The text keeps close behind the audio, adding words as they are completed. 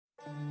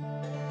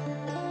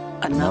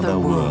Another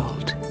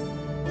world.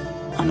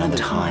 Another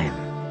time.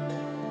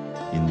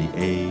 In the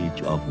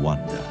age of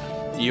wonder.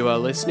 You are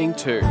listening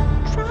to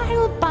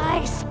Trial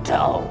by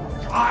Stone.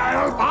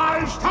 Trial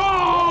by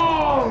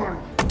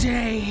Stone!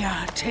 Dea,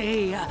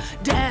 Tea,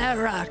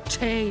 Dara,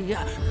 Tea.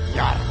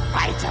 Your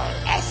vital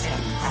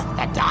essence,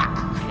 the Dark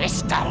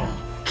Crystal.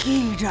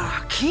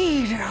 Kida,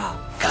 Kida.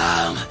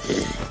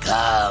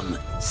 Come,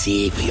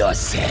 see for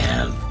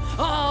yourself.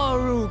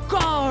 Aru,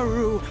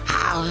 Garu.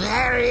 How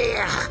very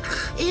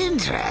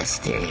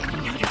interesting.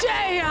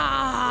 Dea,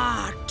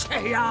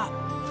 Tea.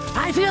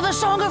 I feel the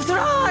song of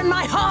Thra in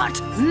my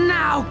heart.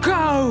 Now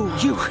go,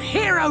 you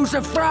heroes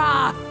of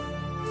Thra.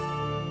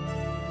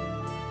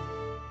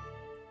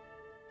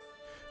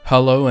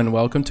 Hello and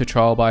welcome to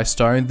Trial by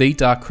Stone, the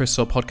Dark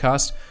Crystal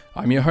podcast.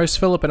 I'm your host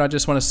Philip, and I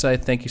just want to say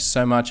thank you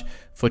so much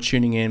for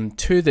tuning in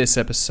to this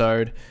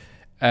episode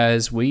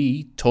as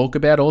we talk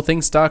about all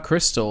things Dark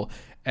Crystal.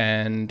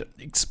 And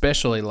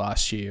especially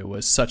last year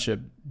was such a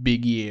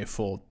big year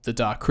for the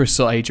Dark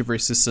Crystal Age of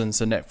Resistance,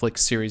 a Netflix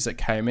series that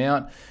came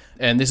out.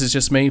 And this is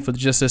just me for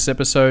just this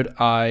episode.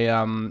 I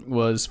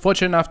was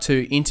fortunate enough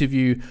to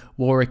interview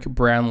Warwick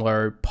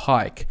Brownlow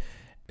Pike.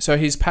 So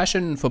his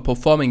passion for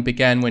performing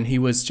began when he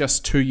was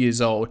just 2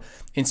 years old.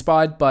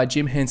 Inspired by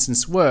Jim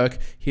Henson's work,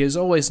 he has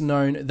always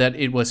known that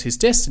it was his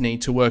destiny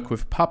to work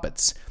with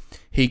puppets.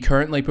 He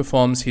currently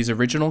performs his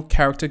original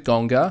character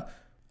Gonga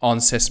on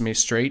Sesame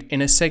Street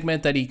in a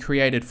segment that he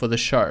created for the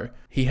show.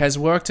 He has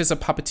worked as a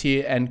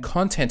puppeteer and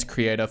content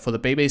creator for the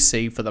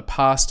BBC for the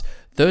past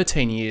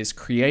 13 years,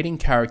 creating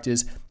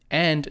characters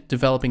and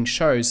developing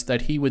shows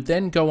that he would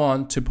then go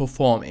on to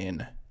perform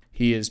in.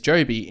 He is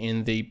Joby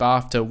in the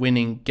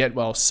BAFTA-winning Get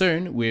Well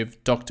Soon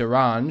with Dr.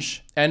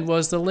 Ranj and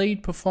was the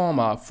lead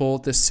performer for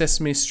the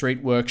Sesame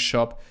Street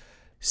Workshop,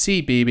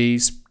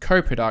 CBeebies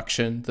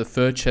co-production The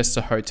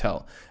Furchester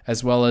Hotel,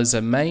 as well as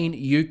a main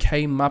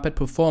UK Muppet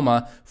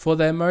performer for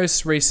their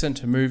most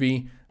recent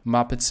movie,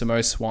 Muppets the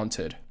Most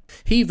Wanted.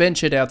 He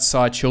ventured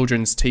outside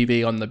children's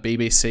TV on the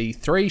BBC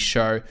Three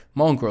show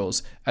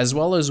Mongrels, as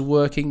well as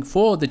working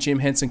for the Jim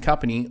Henson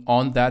Company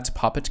on that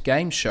puppet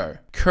game show.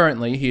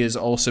 Currently, he is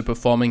also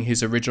performing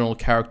his original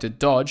character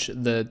Dodge,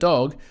 the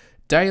dog,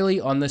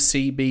 daily on the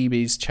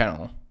CBeebies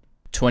channel.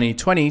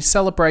 2020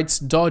 celebrates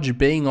Dodge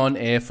being on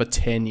air for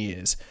 10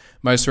 years.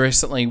 Most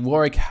recently,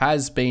 Warwick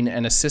has been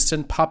an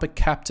assistant puppet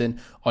captain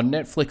on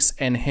Netflix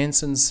and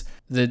Henson's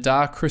The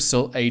Dark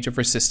Crystal Age of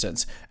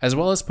Resistance. As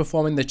well as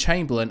performing the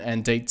Chamberlain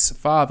and Deet's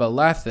father,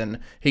 Lathan,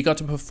 he got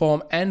to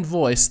perform and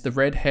voice the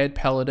red-haired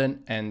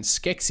paladin and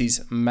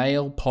Skeksis'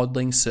 male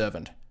podling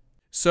servant.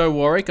 So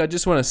Warwick, I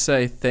just want to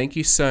say thank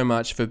you so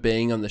much for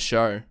being on the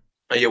show.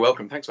 Oh, you're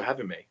welcome. Thanks for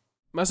having me.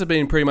 Must have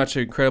been pretty much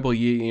an incredible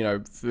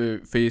year,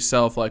 for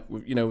yourself, like,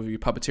 with your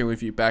puppeteering,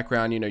 with your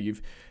background,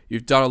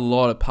 you've done a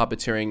lot of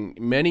puppeteering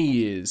many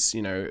years,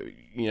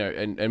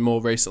 and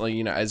more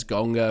recently, as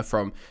Gonga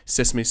from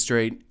Sesame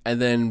Street,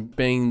 and then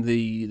being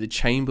the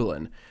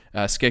Chamberlain,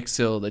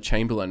 Skeksil, the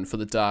Chamberlain for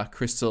the Dark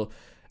Crystal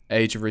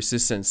Age of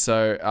Resistance.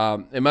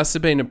 So it must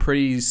have been a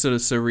pretty sort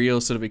of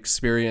surreal sort of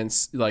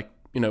experience,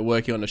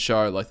 working on a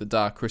show like the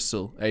Dark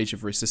Crystal Age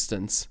of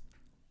Resistance.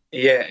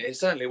 Yeah, it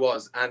certainly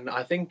was. And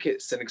I think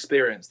it's an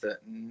experience that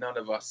none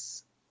of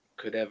us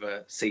could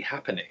ever see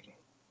happening.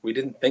 We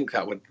didn't think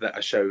that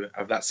a show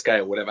of that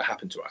scale would ever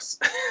happen to us.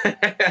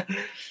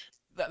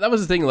 That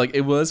was the thing. Like,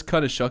 it was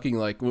kind of shocking.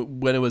 Like,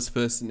 when it was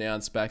first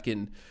announced back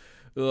in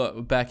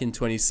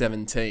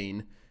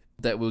 2017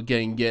 that we were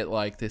going to get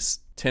like this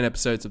 10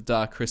 episodes of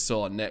Dark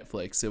Crystal on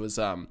Netflix. It was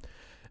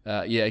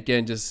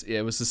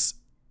it was just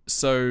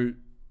so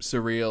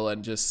surreal,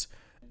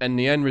 and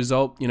the end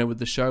result, with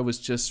the show was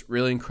just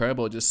really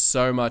incredible. Just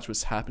so much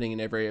was happening in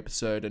every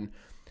episode, and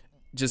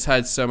just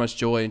had so much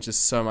joy and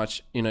just so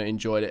much,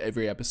 enjoyed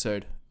every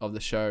episode of the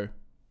show.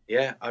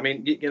 Yeah, I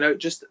mean,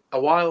 just a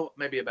while,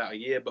 maybe about a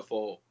year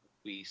before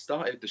we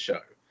started the show,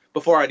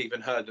 before I'd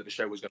even heard that the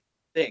show was going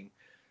to be a thing,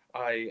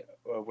 I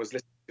was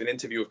listening to an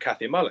interview with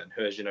Kathy Mullen,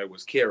 who, as you know,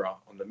 was Kira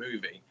on the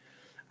movie.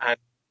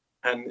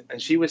 And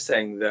she was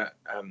saying that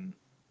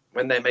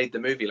when they made the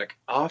movie, like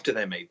after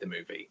they made the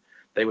movie,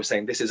 they were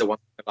saying, this is a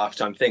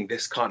one-lifetime thing.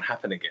 This can't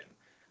happen again.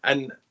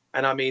 And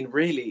I mean,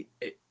 really,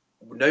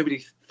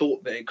 nobody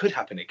thought that it could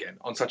happen again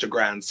on such a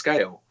grand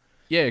scale.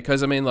 Yeah,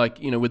 because I mean,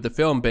 with the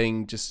film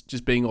being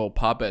just being all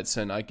puppets,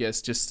 and I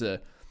guess just the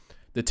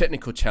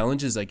technical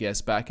challenges, I guess,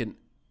 back in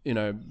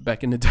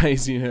the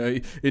days, in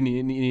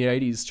the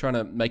 80s, trying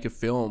to make a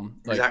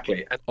film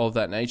exactly of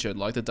that nature,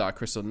 like the Dark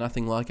Crystal,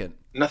 nothing like it,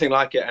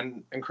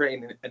 and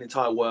creating an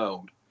entire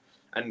world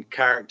and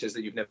characters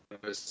that you've never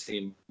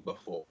seen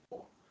before.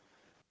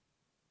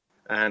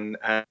 And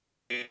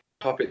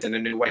puppets in a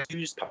new way.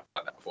 Used puppets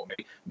like that before.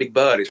 Maybe Big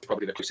Bird is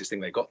probably the closest thing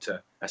they got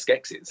to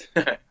Skeksis.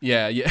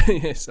 yeah,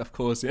 yes, of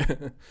course,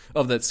 yeah,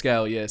 of that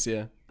scale, yes,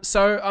 yeah.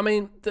 So, I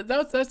mean,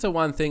 that's the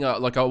one thing I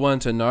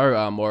wanted to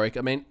know, Warwick.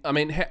 I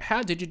mean,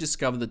 how did you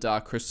discover the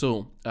Dark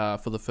Crystal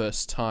for the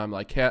first time?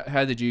 Like,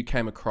 how did you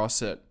came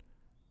across it?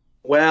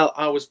 Well,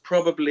 I was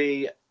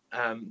probably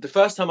the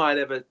first time I'd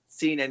ever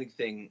seen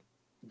anything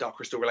Dark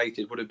Crystal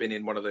related would have been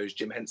in one of those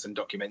Jim Henson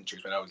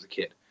documentaries when I was a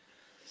kid.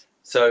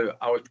 So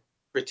I was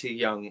pretty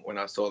young when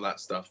I saw that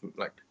stuff,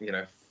 like,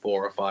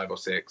 4 or 5 or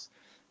 6.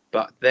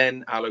 But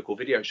then our local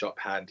video shop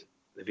had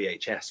the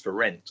VHS for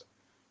rent.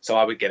 So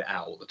I would get it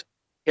out all the time.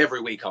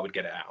 Every week I would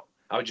get it out.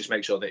 I would just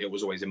make sure that it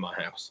was always in my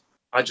house.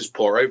 I just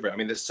pour over it. I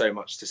mean, there's so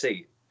much to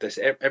see.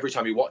 Every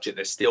time you watch it,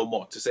 there's still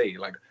more to see.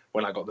 Like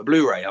when I got the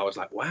Blu-ray, I was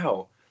like,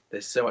 wow,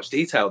 there's so much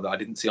detail that I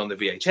didn't see on the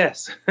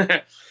VHS.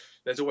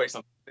 There's always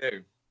something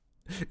new.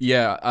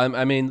 Yeah,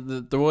 I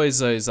mean, there are always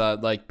those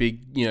like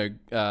big,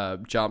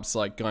 jumps,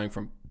 like going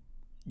from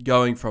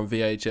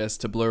VHS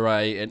to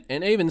Blu-ray,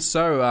 and even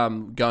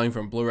so, going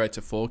from Blu-ray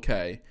to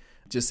 4K.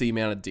 Just the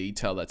amount of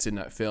detail that's in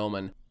that film.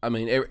 And I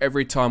mean,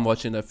 every time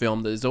watching a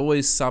film, there's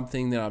always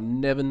something that I've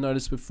never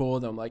noticed before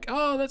that I'm like,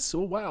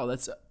 wow,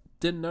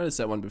 didn't notice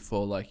that one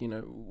before. Like,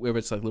 whether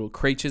it's like little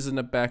creatures in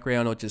the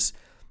background or just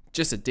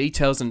the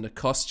details and the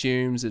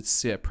costumes.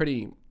 It's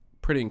pretty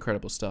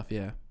incredible stuff.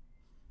 Yeah.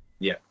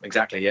 Yeah,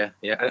 exactly. Yeah.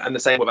 And the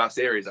same with our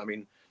series. I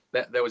mean,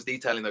 there was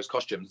detail in those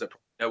costumes that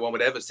no one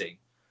would ever see,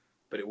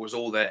 but it was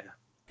all there.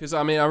 Because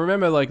I mean, I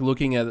remember like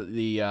looking at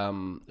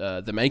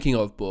the making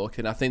of book,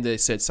 and I think they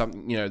said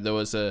something. There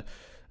was a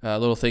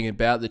little thing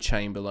about the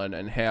Chamberlain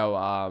and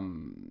how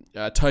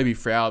Toby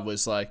Froud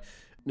was like,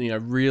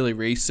 really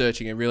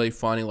researching and really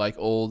finding like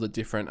all the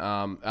different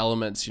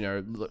elements,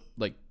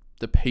 like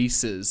the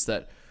pieces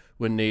that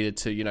were needed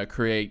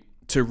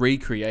to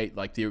recreate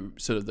like the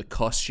sort of the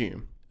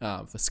costume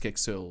for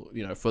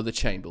Skeksil, for the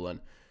Chamberlain.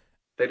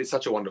 They did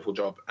such a wonderful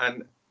job,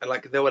 and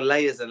like there were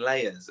layers and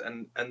layers,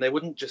 and they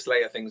wouldn't just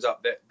layer things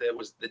up. There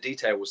was the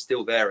detail was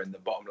still there in the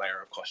bottom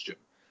layer of costume,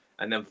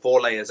 and then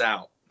 4 layers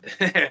out,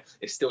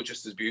 it's still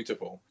just as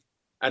beautiful.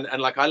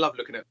 And like I love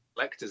looking at the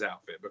collector's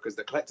outfit, because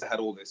the collector had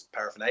all this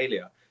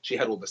paraphernalia. She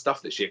had all the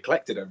stuff that she had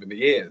collected over the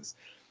years,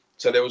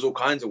 so there was all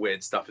kinds of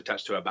weird stuff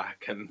attached to her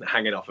back and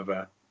hanging off of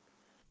her.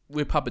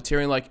 With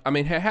puppeteering, like, I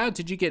mean, how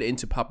did you get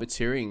into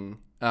puppeteering?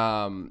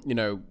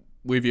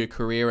 With your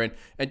career,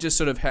 and just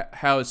sort of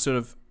how it's sort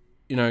of,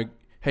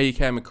 how you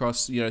came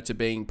across, to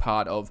being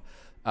part of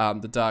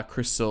the Dark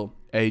Crystal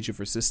Age of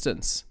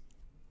Resistance.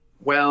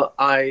 Well,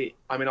 I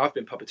mean, I've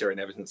been puppeteering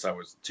ever since I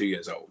was 2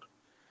 years old.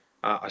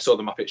 I saw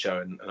the Muppet Show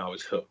and I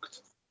was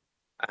hooked.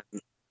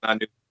 And I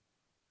knew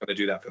I was going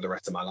to do that for the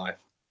rest of my life.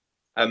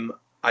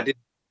 I didn't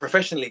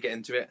professionally get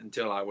into it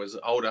until I was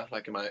older,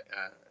 like in my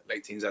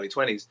late teens, early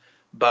 20s.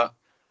 But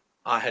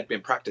I had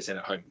been practicing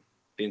at home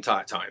the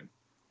entire time.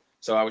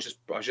 So I was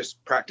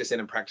just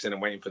practicing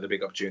and waiting for the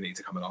big opportunity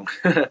to come along.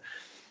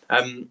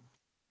 And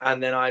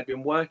then I'd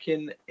been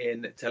working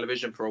in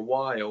television for a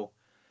while,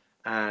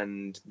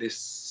 and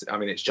this, I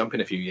mean, it's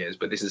jumping a few years,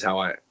 but this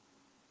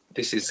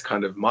is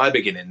kind of my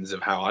beginnings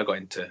of how I got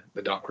into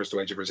the Dark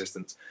Crystal Age of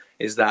Resistance,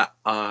 is that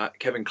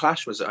Kevin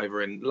Clash was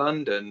over in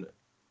London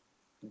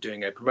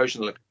doing a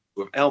promotional appearance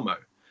with Elmo,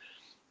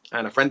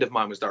 and a friend of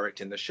mine was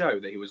directing the show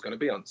that he was going to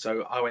be on.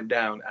 So I went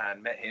down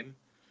and met him,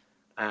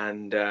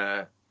 and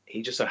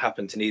he just so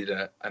happened to need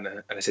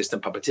an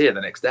assistant puppeteer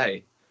the next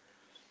day.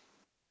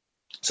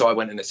 So I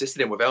went and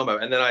assisted him with Elmo,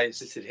 and then I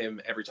assisted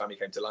him every time he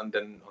came to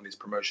London on these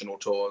promotional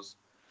tours.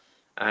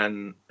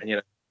 And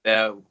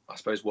there, I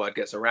suppose word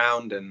gets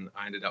around, and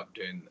I ended up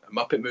doing a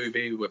Muppet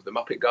movie with the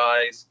Muppet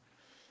guys,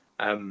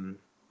 in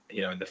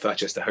the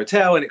Furchester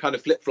Hotel, and it kind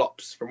of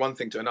flip-flops from one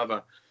thing to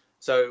another.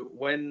 So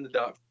when the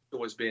Dark Crystal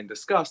was being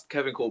discussed,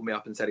 Kevin called me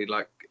up and said he'd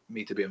like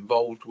me to be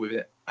involved with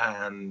it,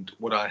 and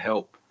would I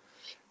help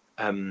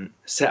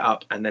set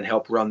up and then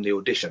help run the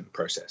audition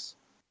process.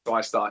 So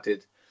I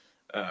started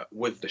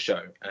with the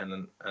show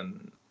and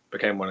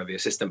became one of the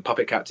assistant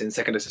puppet captains,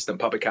 second assistant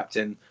puppet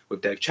captain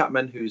with Dave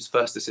Chapman, who's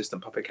first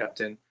assistant puppet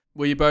captain.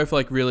 Were you both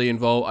like really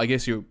involved? I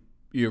guess you're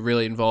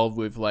really involved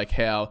with like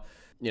how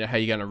how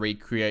you're going to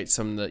recreate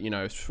some of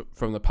the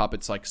from the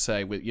puppets, like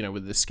say with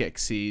with the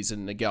Skeksis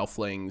and the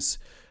Gelflings.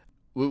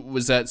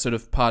 Was that sort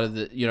of part of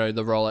the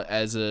the role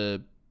as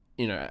a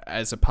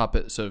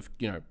puppet sort of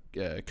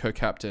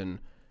co-captain?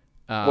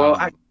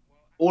 Well,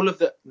 all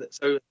of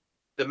so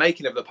the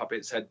making of the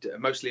puppets had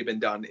mostly been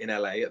done in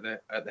LA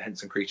at the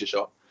Henson Creature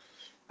Shop,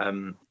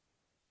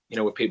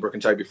 with Pete Brook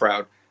and Toby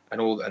Froud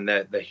and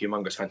their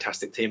humongous,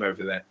 fantastic team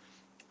over there.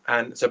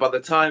 And so by the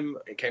time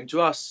it came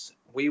to us,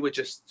 we were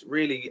just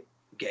really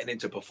getting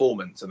into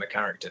performance and the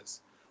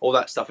characters. All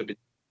that stuff had been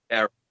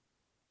there.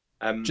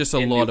 Just a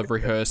lot of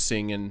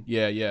rehearsing and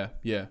yeah.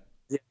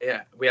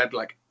 We had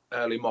like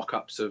early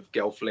mock-ups of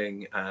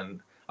Gelfling,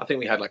 and I think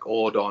we had like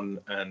Ordon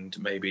and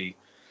maybe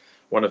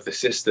one of the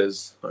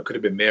sisters, or it could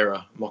have been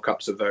Mira,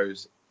 mock-ups of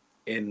those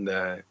in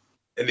the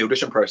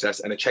audition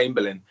process, and a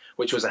Chamberlain,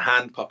 which was a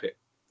hand puppet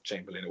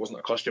Chamberlain. It wasn't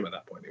a costume at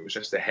that point. It was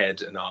just a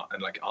head and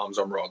like arms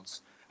on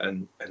rods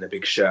and a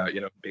big shirt,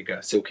 big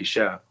silky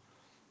shirt.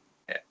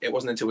 It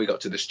wasn't until we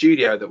got to the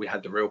studio that we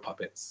had the real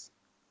puppets.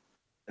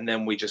 And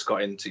then we just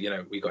got into,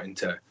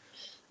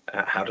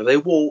 how do they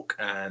walk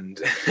and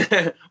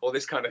all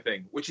this kind of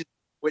thing, which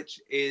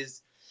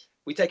is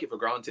we take it for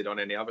granted on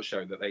any other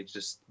show that they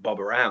just bob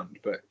around.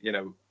 But,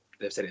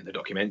 they've said it in the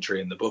documentary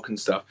and the book and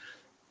stuff.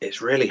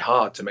 it's really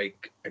hard to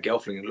make a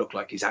Gelfling look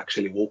like he's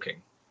actually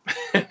walking.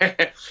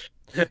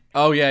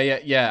 Oh yeah,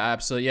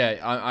 absolutely. Yeah,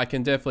 I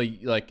can definitely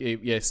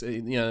yes,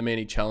 the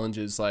many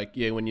challenges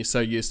when you're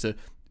so used to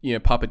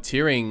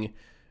puppeteering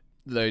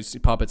those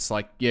puppets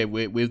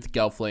with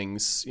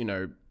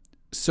Gelflings,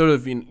 sort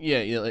of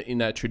in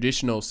that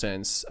traditional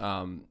sense,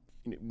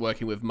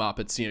 working with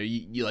Muppets,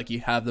 you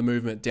have the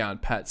movement down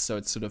pat, so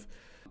it's sort of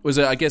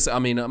I guess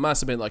it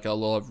must have been like a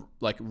lot of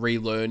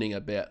relearning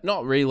about,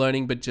 not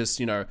relearning, but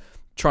just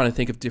trying to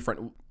think of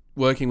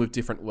working with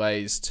different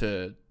ways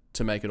to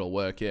make it all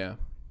work. Yeah,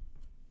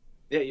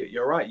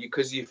 you're right,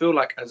 because you feel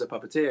like as a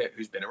puppeteer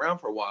who's been around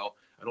for a while,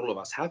 and all of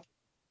us have,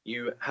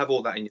 you have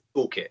all that in your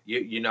toolkit.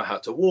 You know how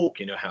to walk,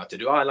 you know how to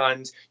do eye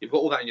lines, you've got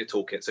all that in your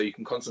toolkit, so you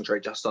can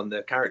concentrate just on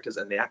the characters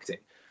and the acting.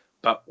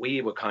 But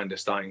we were kind of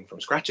starting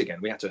from scratch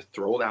again. We had to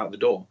throw all that out the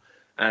door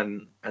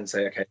and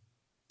say, okay,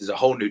 there's a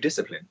whole new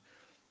discipline.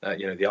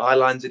 The eye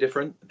lines are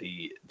different,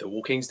 the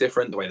walking's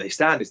different, the way they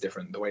stand is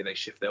different, the way they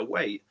shift their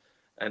weight,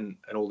 and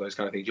all those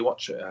kind of things. You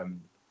watch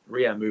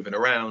Rhea moving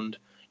around,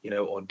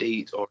 or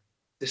Deet or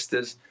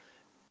sisters,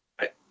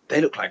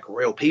 they look like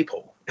real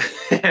people.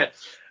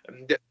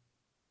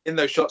 In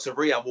those shots of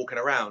Rhea walking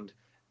around,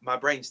 my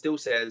brain still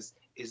says,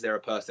 is there a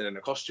person in a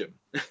costume?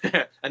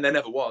 And there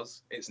never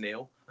was. It's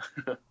Neil.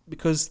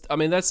 Because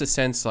that's the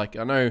sense. I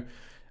know.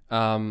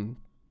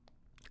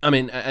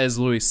 As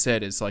Louis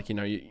said, it's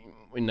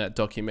in that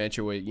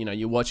documentary where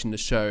you're watching the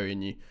show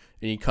and you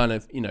kind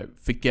of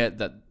forget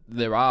that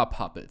there are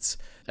puppets,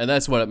 and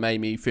that's what it made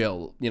me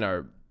feel.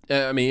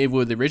 Even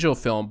with the original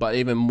film, but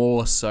even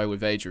more so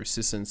with Age of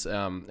Resistance.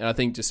 And I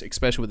think just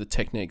especially with the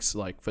techniques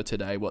for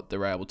today, what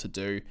they're able to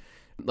do.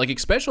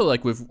 Especially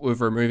with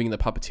removing the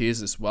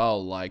puppeteers as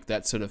well,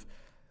 that sort of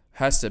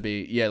has to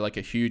be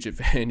a huge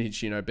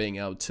advantage, being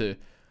able to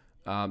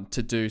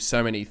do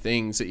so many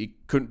things that you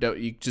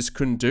just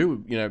couldn't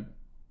do,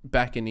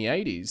 back in the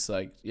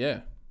 80s.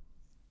 Yeah,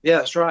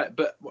 that's right.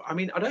 But I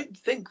don't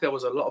think there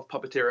was a lot of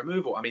puppeteer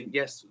removal.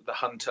 Yes, the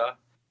Hunter,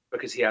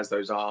 because he has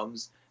those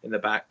arms in the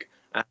back,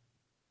 and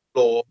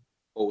Law, of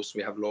course,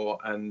 we have Law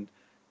and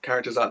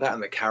characters like that,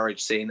 and the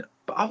carriage scene.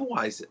 But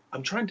otherwise,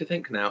 I'm trying to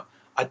think now.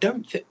 I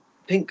don't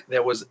think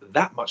there was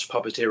that much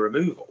puppeteer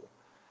removal.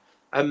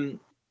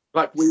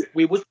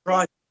 We would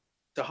try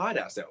to hide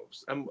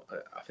ourselves, and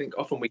I think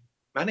often we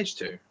managed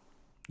to.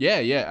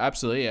 Yeah,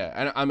 absolutely,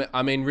 yeah.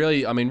 And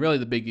really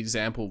the big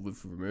example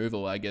with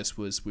removal, I guess,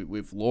 was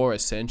with Law,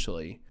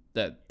 essentially,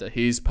 that the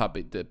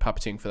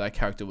puppeting for that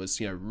character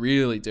was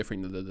really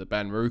different than the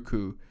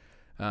Banruku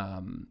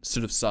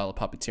sort of style of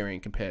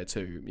puppeteering compared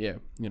to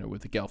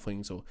with the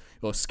Gelflings or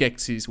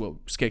Skeksis. Well,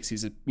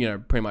 Skeksis are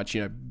pretty much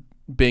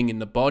being in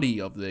the body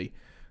of the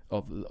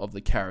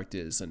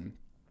characters and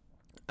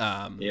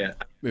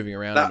moving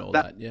around and all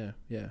that. Yeah.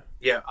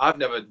 I've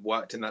never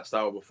worked in that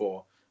style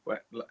before.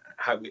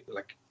 How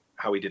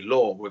we did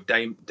Law with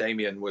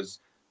Damien was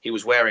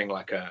wearing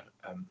a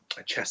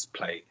chest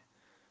plate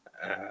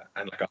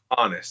and a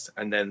harness,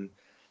 and then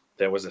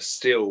there was a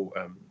steel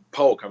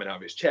pole coming out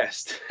of his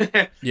chest.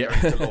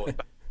 Yeah.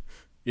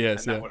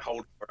 Yes. And that would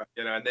hold,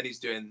 and then he's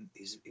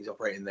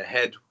operating the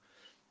head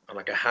on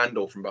a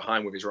handle from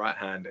behind with his right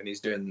hand, and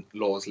he's doing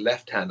Law's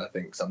left hand, I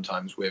think,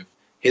 sometimes with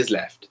his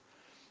left.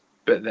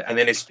 And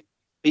then his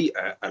feet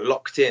are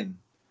locked in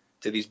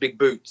to these big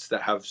boots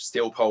that have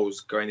steel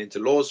poles going into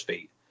Law's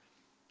feet,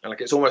 and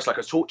it's almost like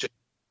a torture.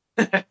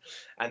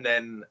 And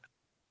then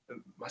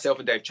myself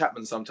and Dave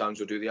Chapman sometimes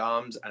will do the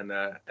arms, and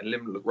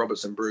Lynn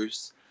Robertson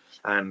Bruce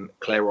and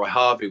Claire Roy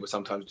Harvey will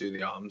sometimes do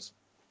the arms.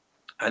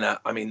 And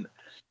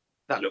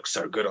that looks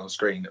so good on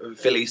screen.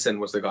 Phil Eason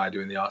was the guy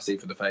doing the RC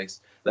for the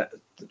face. That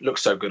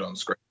looks so good on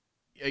screen.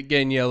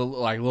 Again,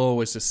 Law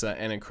was just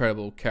an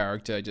incredible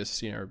character.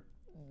 Just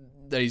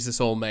that he's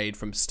just all made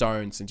from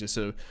stones and just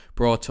sort of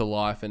brought to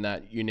life in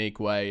that unique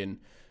way. And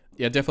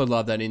yeah, definitely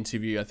love that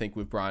interview, I think,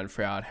 with Brian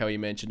Froud, how he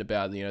mentioned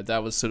about,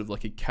 that was sort of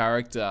like a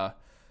character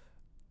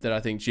that I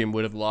think Jim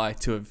would have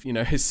liked to have,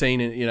 seen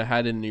it,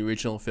 had in the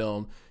original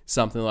film,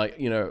 something like,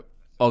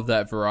 of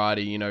that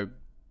variety,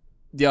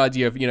 the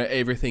idea of,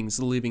 everything's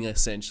living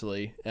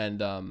essentially. And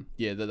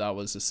that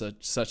was just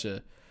such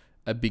a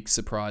big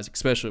surprise,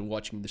 especially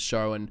watching the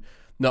show and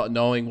not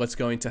knowing what's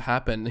going to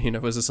happen.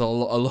 It was just a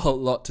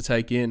lot to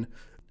take in.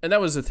 And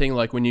that was the thing,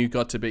 when you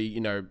got to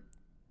be,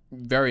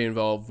 very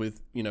involved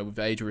with, with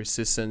Age of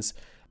Resistance.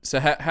 So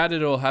how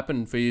did it all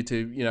happen for you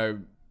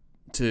to,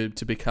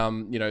 to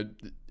become,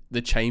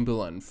 the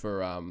Chamberlain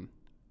for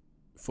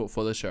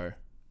the show?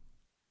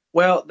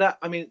 Well,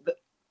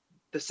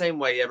 the same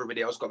way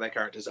everybody else got their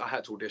characters, I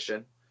had to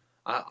audition.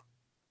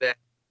 Then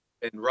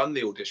run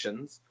the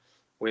auditions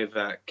with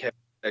Kevin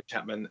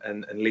Chapman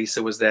and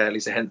Lisa was there,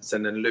 Lisa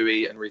Henson and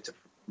Louis and Rita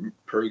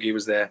Perugi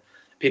was there.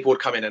 People would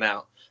come in and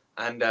out,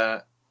 and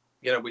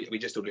we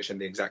just auditioned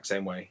the exact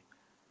same way.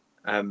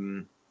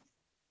 And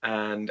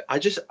of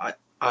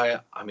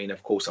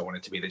course I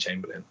wanted to be the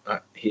Chamberlain.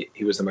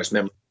 He was the most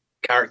memorable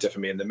character for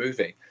me in the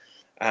movie,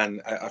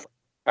 and a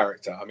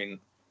character.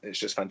 It's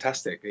just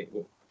fantastic.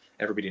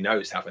 Everybody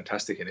knows how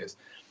fantastic it is.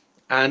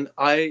 And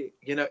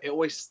it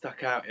always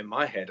stuck out in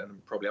my head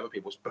and probably other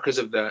people's because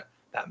of that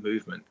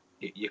movement.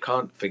 You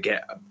can't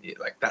forget,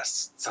 like,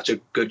 that's such a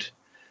good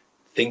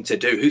thing to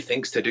do. Who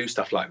thinks to do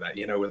stuff like that?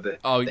 With the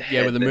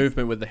with the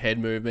movement, with the head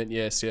movement.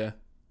 Yes, yeah.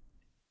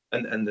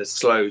 And the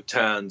slow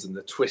turns and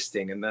the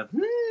twisting and the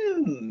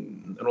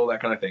and all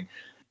that kind of thing.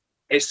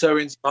 It's so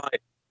inspiring.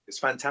 It's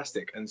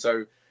fantastic. And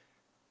so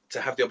to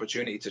have the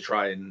opportunity to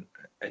try and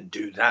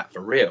do that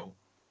for real,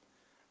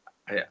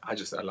 I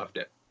loved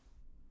it.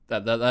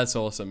 That's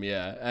awesome,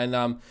 yeah. And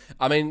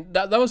I mean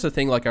that was the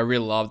thing like I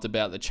really loved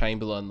about the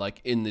Chamberlain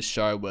like in this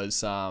show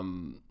was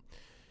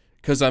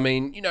because I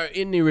mean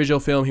in the original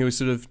film he was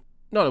sort of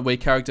not a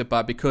weak character,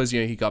 but because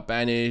he got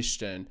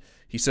banished and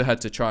he still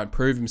had to try and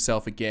prove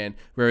himself again.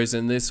 Whereas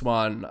in this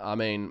one, I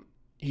mean,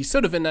 he's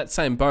sort of in that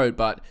same boat,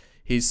 but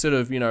he's sort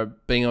of,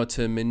 being able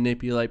to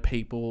manipulate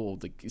people,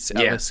 the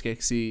other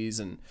Skeksis,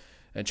 and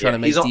trying to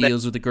make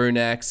deals with the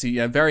Grunaks.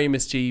 Very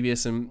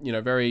mischievous and,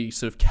 very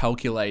sort of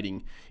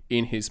calculating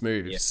in his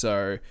moves. Yeah.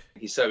 So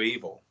he's so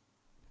evil.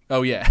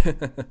 Oh, yeah.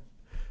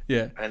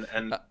 Yeah.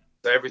 And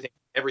so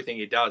everything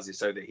he does is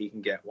so that he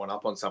can get one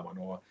up on someone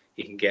or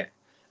he can get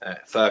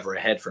further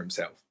ahead for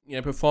himself.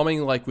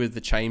 Performing like with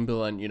the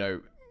Chamberlain,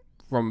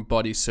 from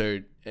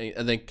bodysuit,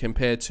 and then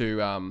compared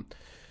to,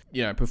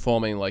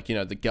 performing like, the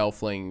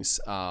Gelflings,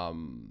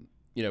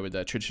 with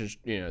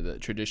the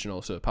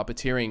traditional sort of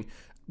puppeteering,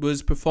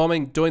 was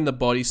doing the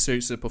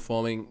bodysuits of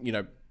performing,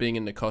 being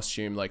in the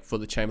costume, like for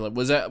the Chamberlain.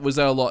 Was that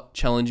a lot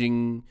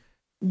challenging?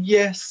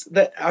 Yes.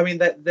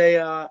 They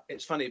are,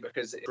 it's funny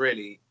because it's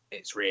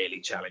really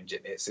challenging.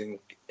 It's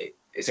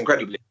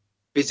incredibly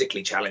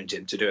physically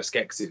challenging to do a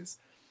Skeksis.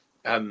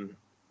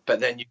 But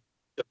then you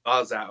get the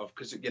buzz out of,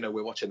 because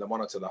we're watching the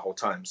monitor the whole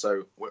time,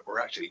 so we're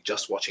actually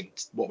just watching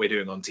what we're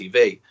doing on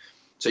TV.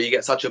 So you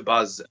get such a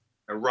buzz,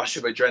 a rush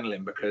of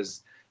adrenaline,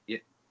 because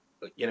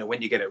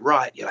when you get it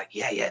right, you're like,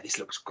 yeah, this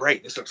looks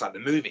great. This looks like the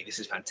movie. This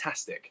is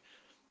fantastic.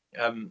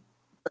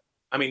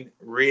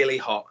 Really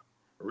hot,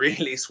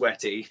 really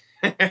sweaty,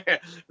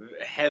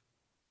 heavy,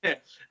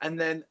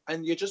 and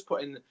you're just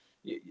putting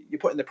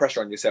the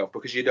pressure on yourself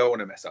because you don't want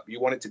to mess up. You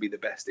want it to be the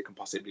best it can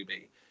possibly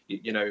be.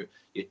 You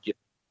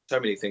so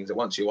many things at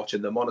once. You're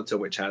watching the monitor,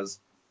 which has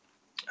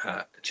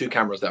 2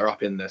 cameras that are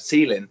up in the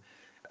ceiling,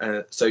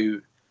 so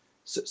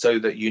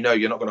that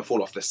you're not going to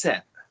fall off the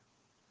set.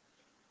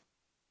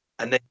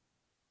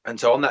 And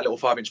so on that little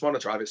 5-inch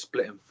monitor, I have it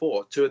split in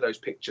 4. 2 of those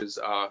pictures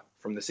are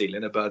from the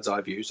ceiling, a bird's eye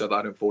view, so that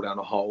I don't fall down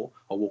a hole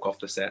or walk off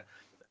the set.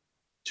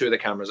 2 of the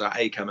cameras are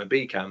A cam and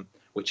B cam,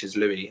 which is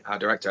Louis, our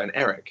director, and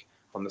Eric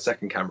on the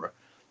second camera,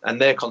 and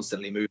they're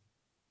constantly moving.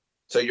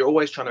 So you're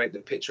always trying to make the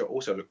picture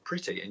also look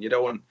pretty, and you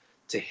don't want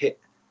to hit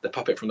the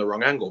puppet from the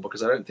wrong angle,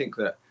 because I don't think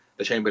that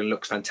the Chamberlain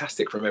looks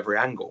fantastic from every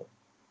angle.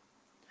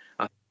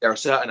 There are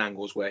certain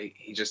angles where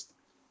he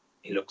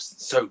looks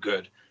so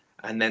good,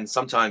 and then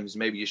sometimes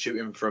maybe you shoot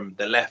him from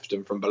the left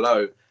and from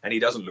below and he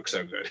doesn't look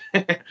so good.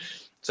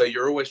 So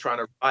you're always trying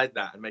to ride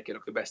that and make it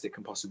look the best it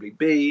can possibly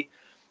be,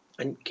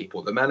 and keep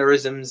all the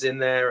mannerisms in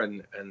there,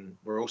 and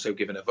we're also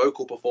given a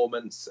vocal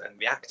performance and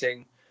the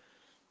acting.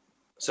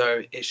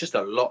 So it's just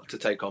a lot to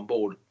take on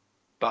board.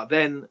 But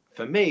then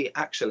for me,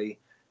 actually,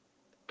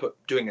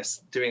 doing a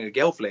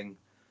Gelfling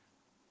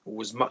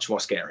was much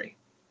more scary,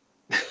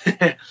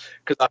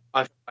 because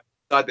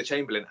inside the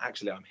Chamberlain,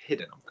 actually, I'm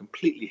hidden. I'm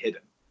completely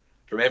hidden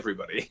from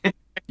everybody.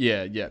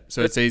 Yeah.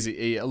 So it's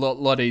easy, a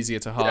lot easier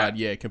to hide.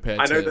 Yeah, compared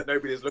to. I know that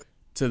nobody's looking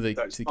to the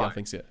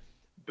Gelflings. Yeah.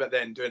 But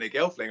then doing a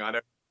Gelfling, I know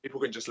people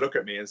can just look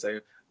at me and say,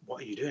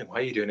 "What are you doing? Why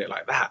are you doing it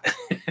like that?"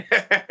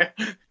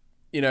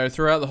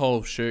 Throughout the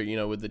whole shoot,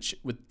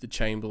 with the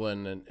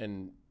Chamberlain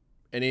and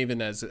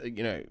even as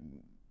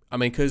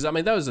because that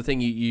was the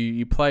thing,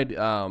 you played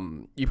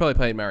you probably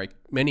played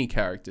many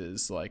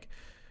characters like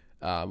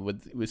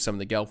with some of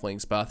the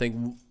Gelflings, but I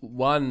think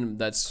one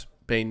that's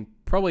been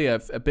probably a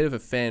bit of a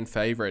fan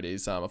favorite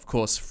is of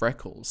course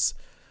Freckles,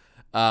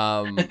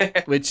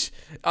 which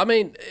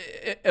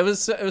it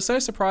was so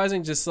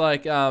surprising, just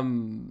like I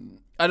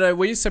don't know,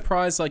 were you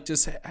surprised like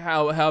just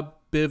how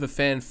bit of a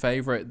fan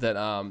favorite that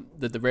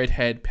the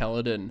red-haired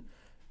paladin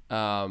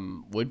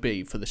would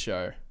be for the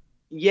show?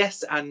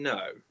 Yes and no.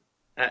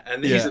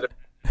 And these are the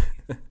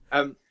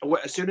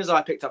as soon as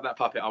I picked up that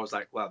puppet, I was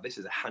like, wow, this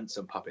is a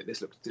handsome puppet. This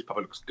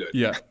puppet looks good.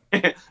 Yeah.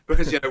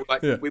 Because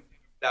we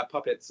our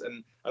puppets,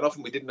 and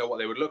often we didn't know what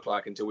they would look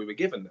like until we were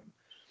given them.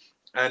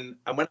 And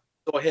when I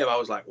saw him, I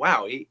was like,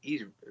 wow,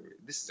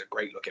 this is a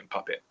great looking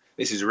puppet.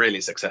 This is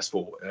really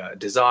successful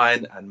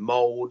design and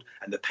mold,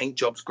 and the paint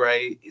job's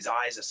great. His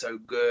eyes are so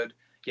good.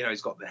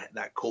 He's got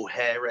that cool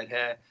hair, red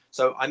hair.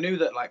 So I knew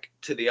that, like,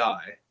 to the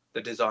eye,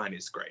 the design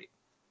is great.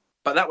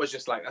 But that was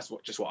just like, that's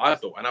what I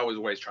thought. And I was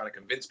always trying to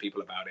convince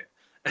people about it.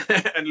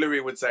 And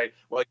Louis would say,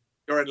 well,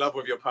 you're in love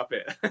with your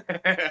puppet.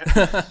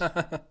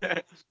 But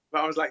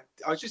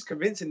I was just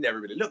convincing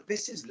everybody, look at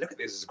this is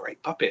a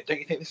great puppet. Don't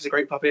you think this is a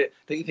great puppet?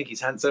 Don't you think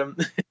he's handsome?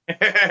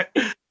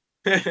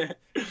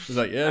 He's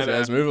like, yeah,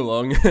 let's move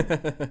along.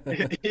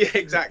 Yeah,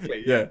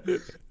 exactly. Yeah.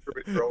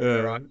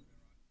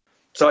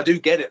 So I do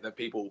get it that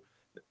people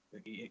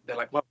they're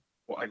like, well,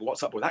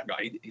 what's up with that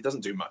guy? He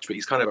doesn't do much, but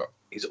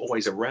he's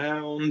always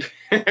around.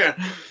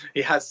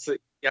 he has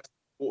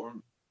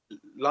important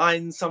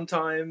lines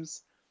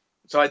sometimes,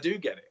 so I do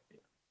get it.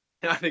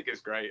 I think it's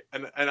great,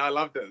 and I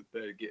love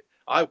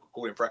I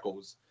call him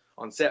Freckles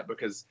on set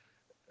because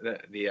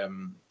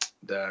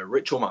the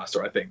ritual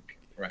master, I think,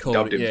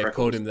 called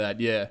him that.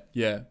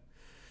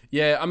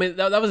 Yeah. I mean,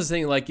 that was the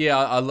thing. Like, yeah,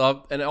 I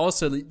love, and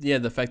also, yeah,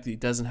 the fact that he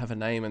doesn't have a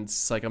name, and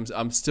it's like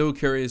I'm still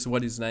curious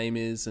what his name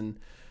is, and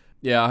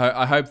yeah,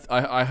 I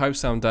hope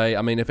someday.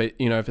 I mean, if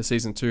a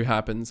season 2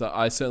 happens,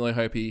 I certainly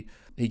hope he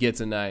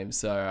gets a name.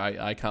 So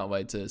I can't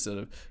wait to sort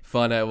of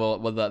find out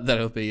what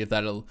that'll be, if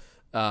that'll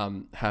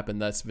happen.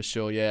 That's for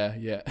sure.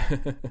 Yeah.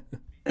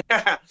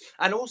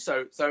 And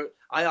also, so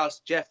I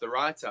asked Jeff, the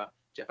writer,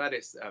 Jeff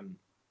Addis,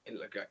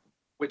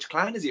 which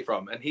clan is he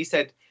from? And he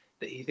said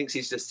that he thinks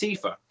he's a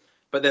Sifa,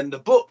 but then the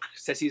book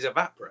says he's a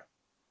Vapra.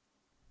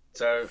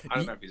 So I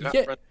don't know if he's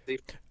Vapra. Yeah.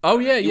 Oh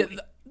yeah.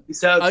 He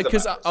serves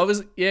because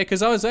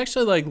I was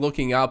actually like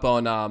looking up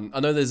on I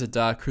know there's a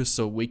Dark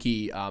Crystal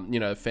wiki,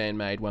 fan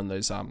made one of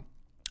those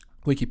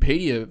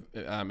Wikipedia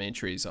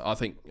entries. I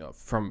think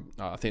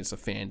I think it's a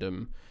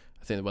fandom.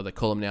 I think what they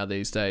call him now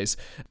these days.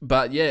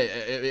 But yeah,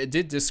 it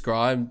did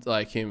describe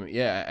like him,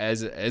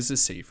 as a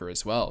Sifa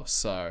as well.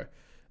 So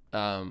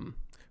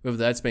whether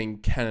that's been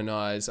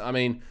canonized, I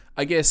mean,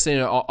 I guess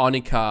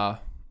Onika,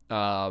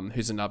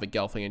 who's another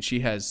Gelfling, and she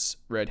has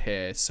red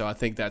hair. So I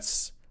think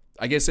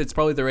I guess it's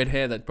probably the red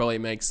hair that probably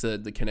makes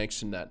the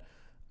connection that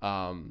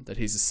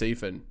he's a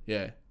Sifa.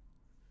 Yeah,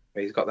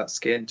 he's got that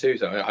skin too.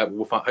 So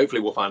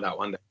hopefully we'll find out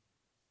one day.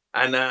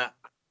 And I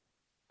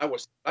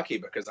was lucky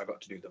because I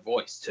got to do the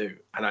voice too,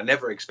 and I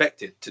never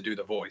expected to do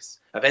the voice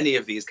of any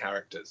of these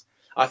characters.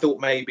 I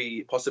thought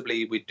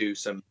possibly we'd do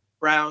some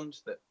sound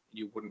that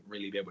you wouldn't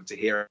really be able to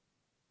hear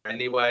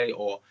anyway,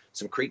 or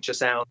some creature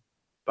sound.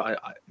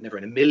 But I never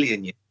in a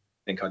million years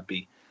think I'd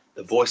be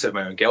the voice of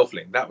my own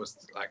Gelfling. That was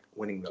like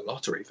winning the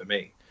lottery for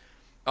me.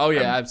 Oh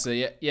yeah,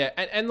 absolutely. Yeah.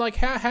 And like,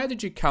 how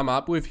did you come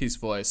up with his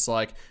voice?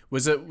 Like,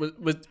 was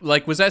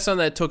that something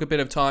that took a bit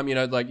of time?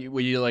 Like,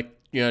 were you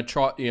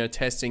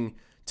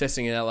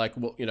testing it out, like,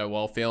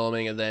 while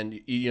filming, and then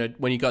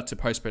when you got to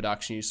post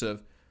production, you sort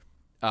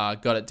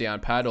of got it down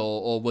pat,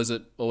 or was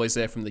it always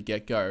there from the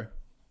get go?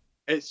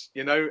 It's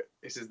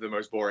this is the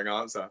most boring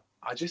answer.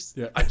 I just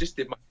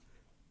did my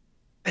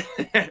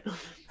and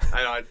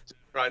I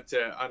tried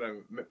to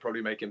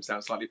probably make him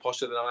sound slightly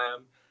posher than I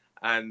am,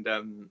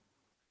 and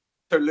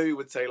so Lou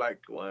would say like,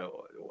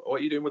 well,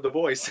 what are you doing with the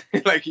voice?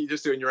 Like, you're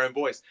just doing your own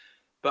voice.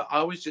 But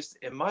I was just,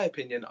 in my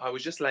opinion, I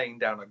was just laying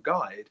down a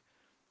guide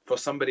for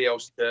somebody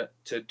else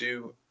to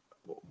do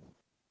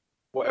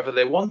whatever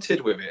they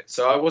wanted with it.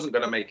 So I wasn't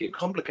going to make it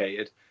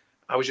complicated.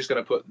 I was just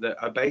going to put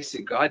a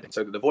basic guide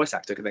so that the voice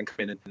actor could then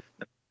come in and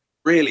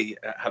really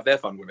have their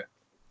fun with it.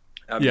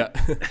 And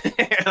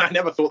I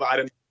never thought that I'd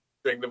end up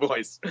doing the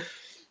voice.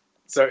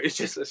 So it's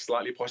just a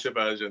slightly posher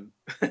version.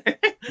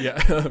 Yeah.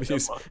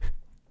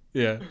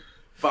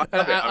 But I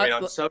love it. I mean,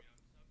 I'm so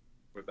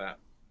with that.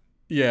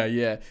 Yeah,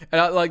 and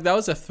that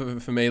was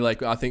for me.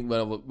 Like, I think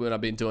when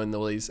I've been doing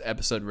all these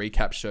episode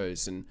recap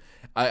shows, and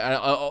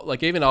I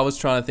like, even I was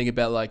trying to think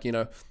about, like,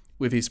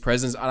 with his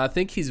presence, and I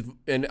think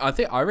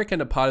I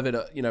reckon a part of it,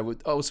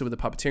 also with the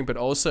puppeteering, but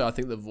also I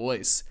think the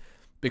voice,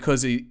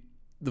 because the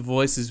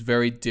voice is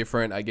very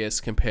different, I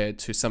guess, compared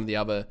to some of the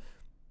other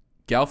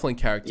Gelfling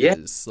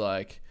characters. Yeah.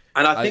 Like,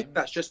 and I think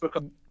that's just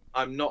because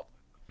I'm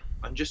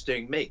just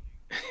doing me.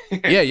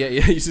 yeah.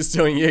 He's just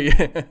doing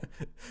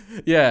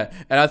yeah.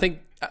 And I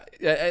think,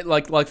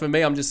 like for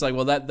me, I'm just like,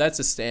 well, that's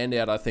a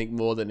standout. I think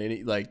more than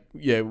any, like,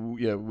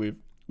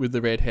 with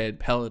the red-haired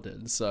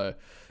paladin. So,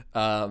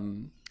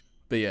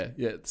 but yeah.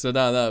 So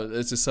no,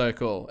 it's just so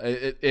cool.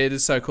 It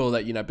is so cool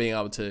that being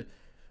able to,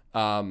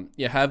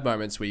 have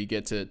moments where you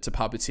get to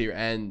puppeteer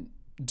and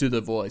do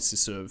the voice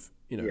is sort of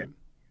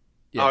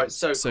it's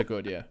so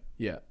cool. good.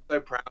 Yeah. So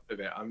proud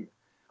of it. I'm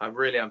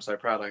so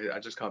proud. I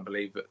just can't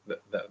believe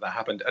that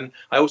happened. And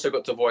I also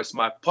got to voice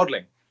my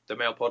podling, the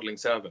male podling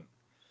servant.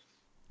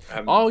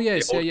 From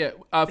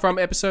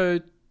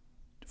episode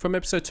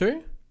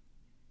 2?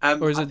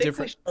 Or is it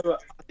different? I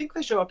think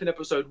they show up in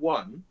episode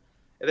 1.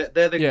 They're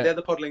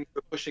the podlings who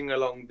are pushing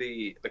along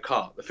the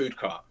cart, the food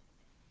cart.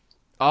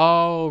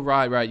 Oh,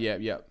 right, yeah.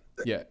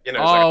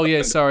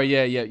 Sorry,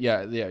 yeah.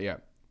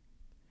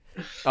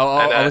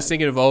 I was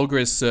thinking of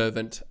Olgra's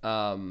servant,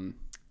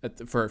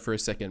 for a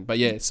second, but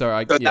yeah,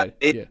 sorry. But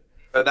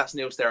that's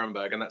Neil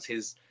Sterenberg, and that's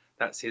his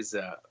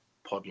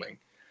podling.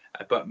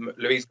 But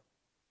Louise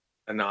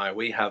and I,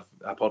 we have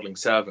our podling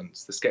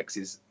servants, the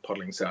Skeksis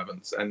podling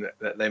servants, and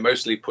they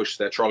mostly push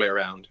their trolley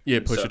around. Yeah,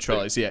 push the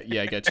trolleys. Yeah,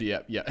 I get you.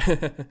 Yeah.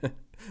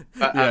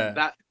 But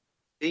that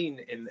scene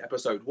in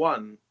episode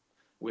 1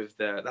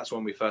 that's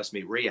when we first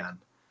meet Rian,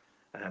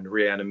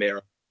 and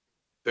Mira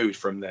food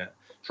from their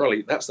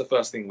trolley. That's the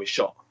first thing we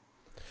shot.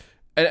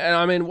 And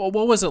I mean, what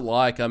was it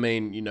like? I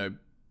mean,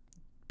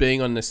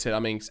 being on this set. I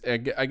mean,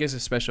 I guess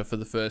especially for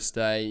the first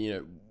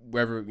day,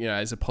 wherever,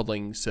 as a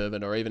podling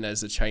servant or even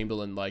as a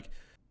chamberlain, like,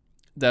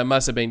 that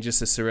must have been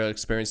just a surreal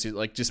experience,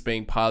 like just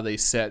being part of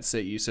these sets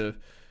that you sort of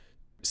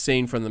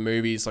seen from the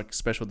movies, like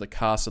especially with the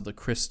Castle of the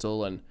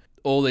Crystal and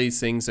all these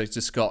things that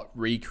just got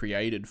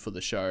recreated for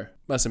the show.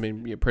 Must have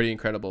been pretty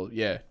incredible,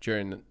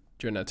 during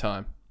that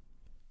time.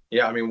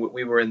 Yeah, I mean,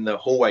 we were in the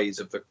hallways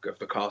of the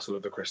Castle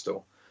of the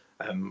Crystal,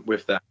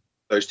 with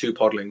those two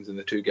podlings and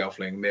the two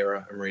Gelfling,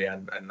 Mira and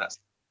Rian, and that's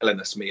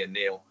Elenis, me, and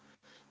Neil,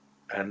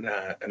 and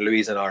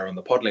Louise and I are on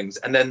the podlings,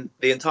 and then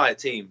the entire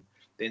team,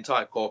 the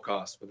entire core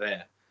cast were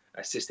there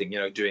assisting,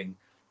 doing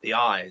the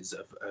eyes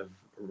of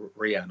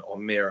Rian or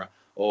Mira,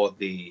 or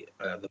the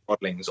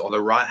podlings, or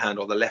the right hand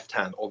or the left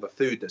hand, or the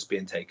food that's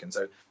being taken.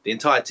 So the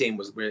entire team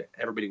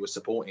everybody was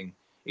supporting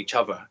each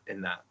other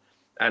in that,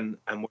 and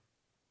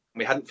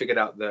we hadn't figured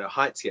out the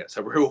heights yet,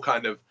 so we're all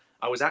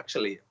I was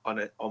actually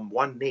on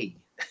one knee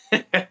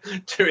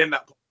doing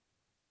that.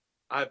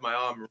 I had my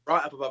arm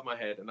right up above my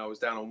head, and I was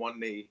down on one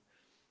knee,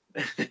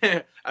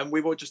 and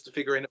we were just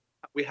figuring.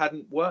 We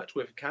hadn't worked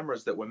with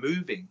cameras that were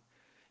moving,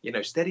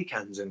 steady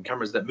cams and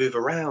cameras that move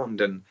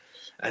around,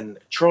 and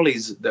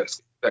trolleys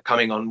that are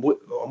coming on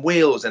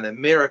wheels, and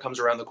then Mira comes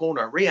around the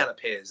corner, and Rian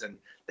appears, and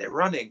they're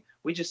running.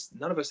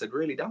 None of us had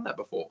really done that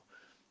before,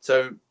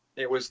 so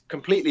it was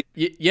completely.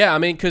 Yeah, I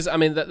mean, because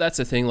that's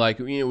the thing. Like,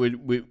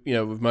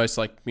 with most,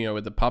 like,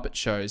 with the puppet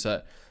shows,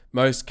 that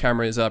most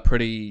cameras are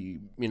pretty,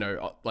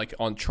 like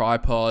on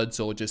tripods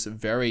or just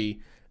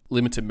very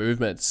limited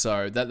movements.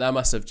 So that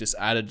must have just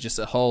added just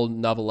a whole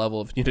another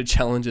level of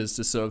challenges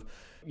to sort of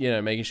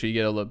making sure you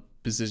get all the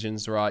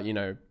positions right,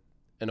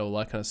 and all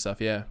that kind of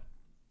stuff. Yeah,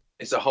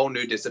 it's a whole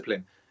new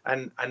discipline,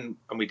 and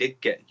we did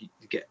get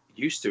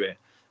used to it,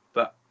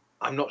 but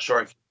I'm not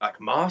sure if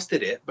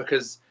mastered it,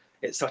 because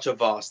it's such a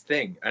vast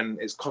thing and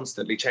it's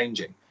constantly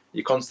changing.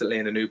 You're constantly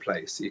in a new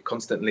place. You're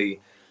constantly,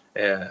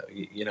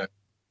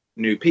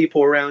 new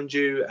people around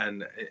you,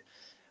 and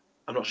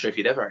I'm not sure if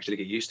you'd ever actually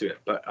get used to it,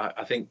 but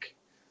I think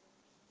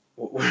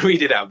we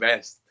did our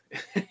best.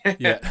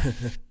 Yeah.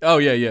 Oh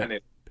yeah, yeah. And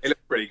it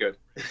looked pretty good.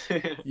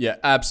 Yeah,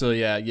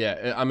 absolutely.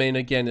 Yeah. I mean,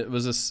 again, it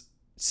was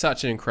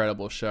such an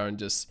incredible show, and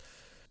just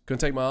couldn't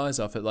take my eyes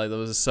off it. Like, there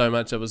was so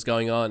much that was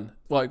going on.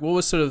 Like, what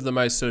was sort of the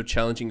most sort of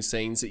challenging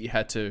scenes that you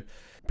had to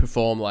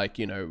perform, like,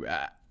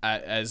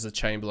 as the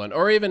Chamberlain,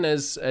 or even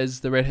as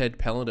the Redhead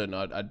Paladin?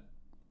 I'd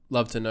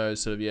love to know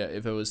sort of,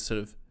 if it was sort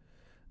of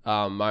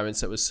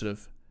moments that was sort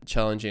of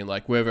challenging,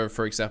 like whether,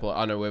 for example, I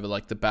don't know whether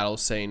like the battle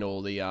scene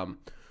or the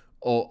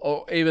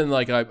or even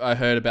like I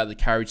heard about the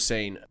carriage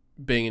scene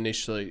being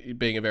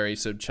a very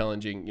sort of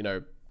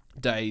challenging,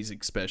 days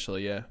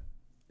especially.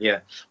 Yeah.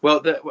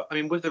 Well,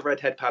 with the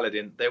Redhead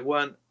Paladin, they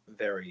weren't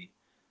very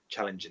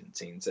challenging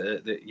scenes.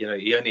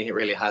 He only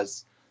really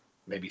has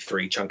maybe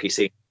 3 chunky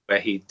scenes where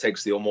he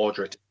takes the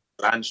Ormordred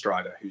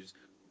Landstrider,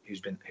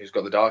 who's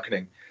got the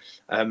darkening,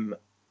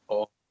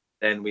 or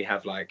then we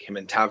have like him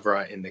and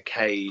Tavra in the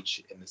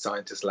cage in the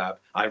scientist lab.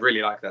 I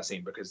really like that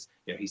scene because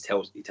he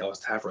tells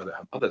Tavra that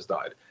her mother's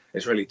died.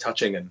 It's really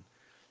touching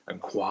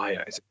and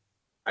quiet.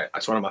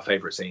 It's one of my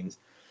favorite scenes.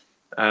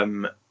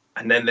 And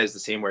then there's the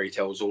scene where he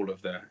tells all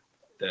of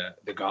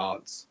the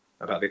guards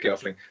about the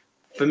Gelfling.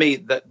 For me,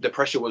 the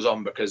pressure was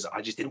on because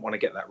I just didn't want to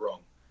get that wrong.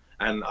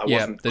 And I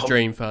wasn't the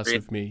dream fast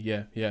with me.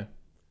 Yeah.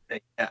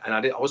 And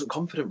I wasn't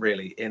confident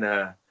really in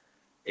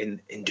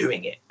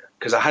doing it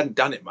because I hadn't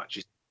done it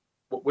much.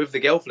 With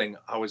the Gelfling,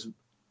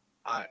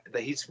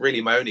 he's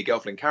really my only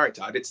Gelfling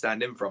character. I did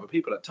stand in for other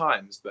people at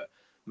times, but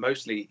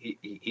mostly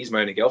he's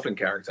my only Gelfling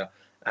character.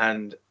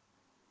 And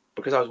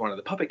because I was one of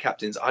the puppet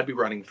captains, I'd be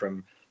running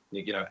from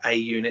A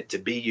unit to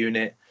B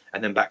unit,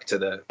 and then back to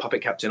the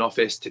puppet captain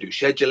office to do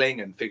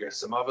scheduling and figure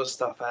some other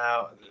stuff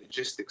out, and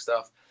logistic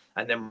stuff,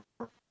 and then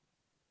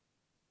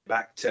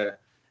back to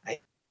A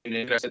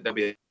unit. There'll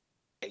be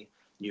a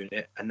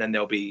unit, and then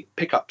there'll be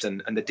pickups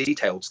and the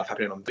detailed stuff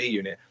happening on B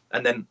unit,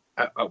 and then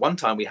at one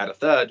time we had a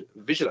third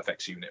visual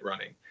effects unit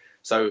running.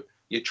 So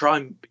you try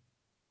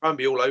and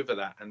be all over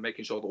that and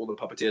making sure that all the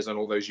puppeteers and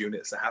all those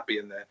units are happy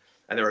and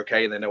they're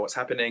okay and they know what's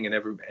happening and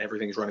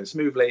everything's running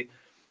smoothly.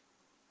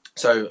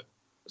 So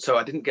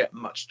I didn't get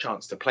much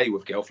chance to play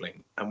with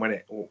Gelfling, and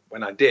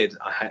when I did,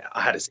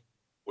 I had a scene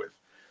with.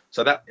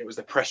 So that it was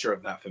the pressure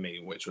of that for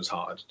me, which was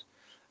hard.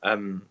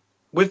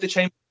 With the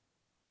chamber,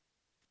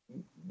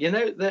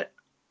 that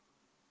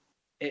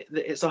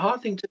it's a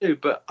hard thing to do,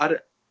 but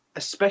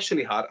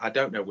especially hard. I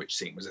don't know which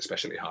scene was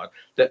especially hard.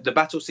 The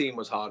battle scene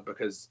was hard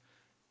because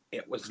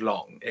it was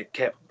long. It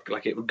kept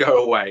it would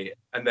go away,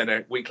 and then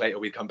a week later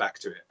we'd come back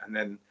to it, and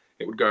then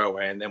it would go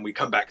away, and then we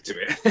come back to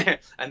it,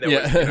 and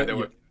there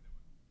were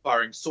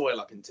firing soil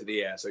up into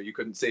the air so you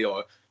couldn't see,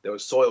 or there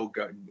was soil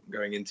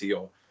going into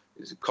your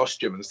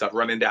costume and stuff,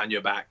 running down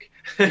your back,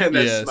 and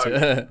there's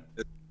smoke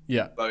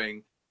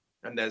blowing,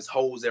 and there's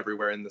holes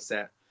everywhere in the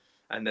set,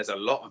 and there's a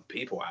lot of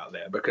people out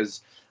there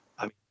because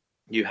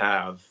you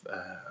have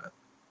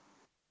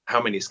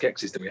how many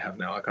Skeksis do we have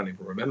now? I can't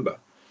even remember.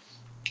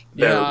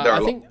 I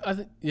think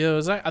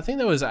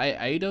there was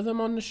 8 of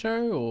them on the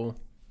show, or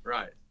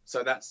right.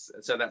 So that's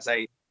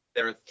 8.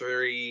 There are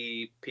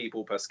 3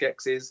 people per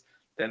Skeksis.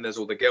 Then there's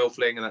all the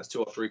Gelfling, and that's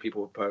 2 or 3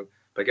 people per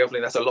But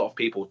Gelfling, that's a lot of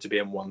people to be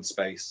in one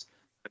space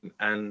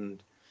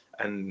and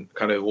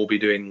kind of all be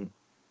doing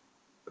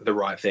the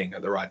right thing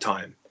at the right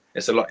time.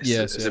 It's a lot.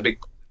 It's a big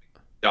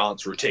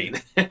dance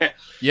routine.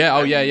 Yeah.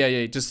 Oh,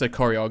 yeah. Just the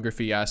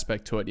choreography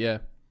aspect to it. Yeah.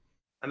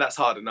 And that's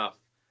hard enough.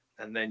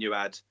 And then you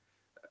add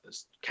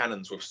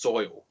cannons with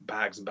soil,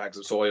 bags and bags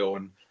of soil,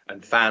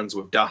 and fans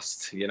with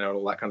dust,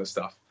 all that kind of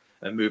stuff,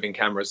 and moving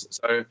cameras.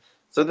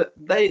 So that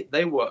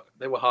they were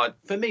hard.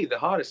 For me, the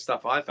hardest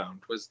stuff I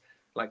found was,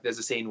 like, there's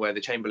a scene where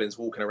the Chamberlain's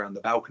walking around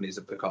the balconies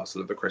of the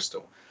Castle of the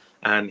Crystal,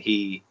 and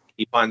he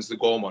finds the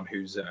Gormon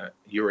who's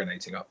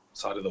urinating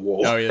upside of the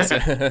wall. Oh, yes.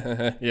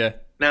 Yeah.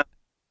 Now,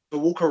 to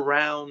walk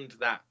around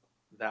that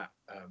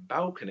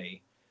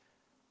balcony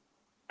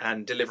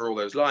and deliver all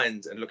those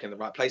lines and look in the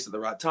right place at the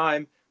right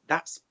time,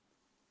 that's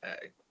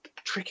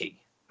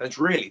tricky. That's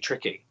really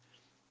tricky.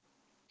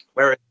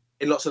 Whereas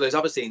in lots of those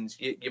other scenes,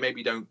 you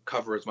maybe don't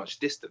cover as much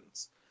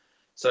distance.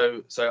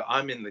 So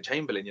I'm in the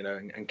Chamberlain,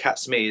 and Kat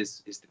Smee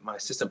is my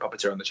assistant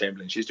puppeteer on the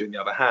Chamberlain. She's doing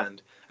the other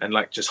hand and,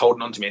 like, just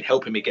holding on to me and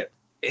helping me get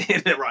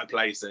in the right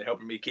place and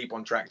helping me keep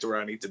on track to where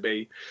I need to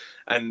be.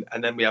 And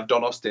then we have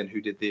Don Austin,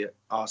 who did the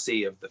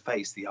RC of the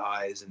face, the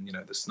eyes, and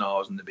the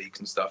snarls and the beaks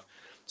and stuff.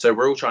 So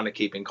we're all trying to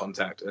keep in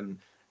contact, and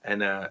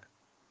that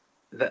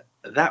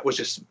was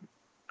just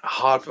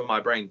hard for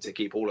my brain to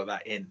keep all of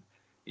that in,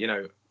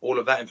 all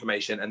of that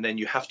information, and then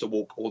you have to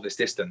walk all this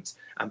distance.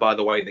 And by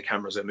the way, the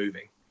cameras are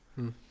moving.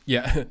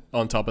 Yeah,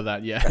 on top of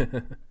that, yeah.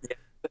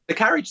 The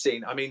carriage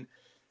scene, I mean,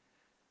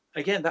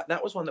 again,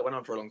 that was one that went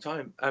on for a long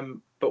time.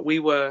 But we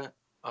were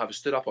either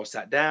stood up or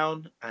sat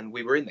down, and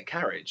we were in the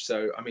carriage.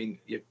 So, I mean,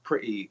 you're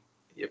pretty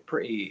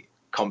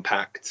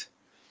compact,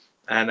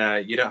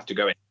 and you don't have to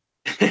go in.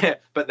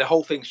 But the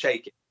whole thing's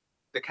shaking.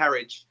 The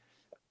carriage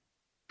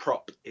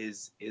prop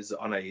is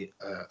on a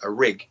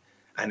rig,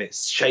 and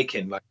it's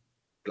shaking like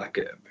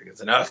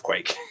it's an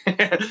earthquake.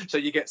 So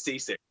you get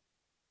seasick.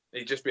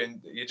 You just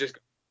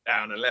go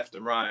down and left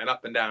and right and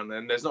up and down,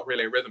 and there's not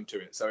really a rhythm to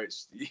it, so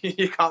it's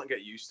you can't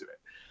get used to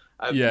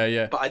it.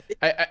 Yeah. But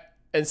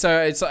and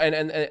so it's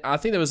and I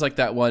think there was like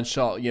that one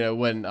shot,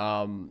 when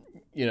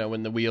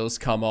when the wheels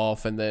come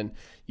off, and then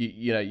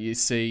you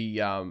see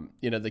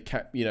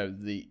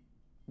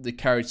the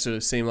carriage sort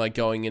of seem like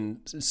going in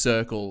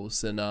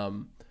circles, and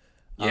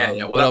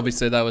but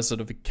obviously that was sort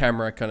of a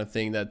camera kind of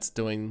thing that's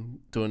doing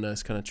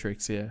those kind of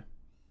tricks.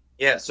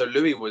 Yeah. So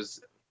Louis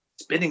was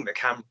spinning the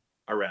camera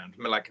around,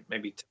 like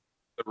maybe to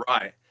the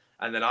right,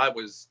 and then I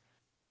was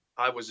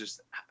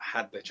just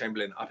had the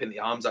Chamberlain up in the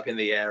arms, up in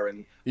the air,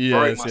 and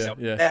throwing myself.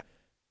 Yeah.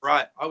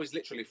 Right, I was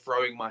literally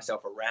throwing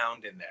myself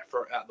around in there,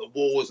 at the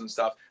walls and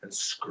stuff, and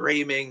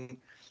screaming.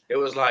 It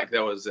was like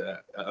there was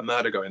a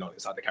murder going on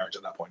inside the carriage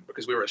at that point,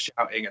 because we were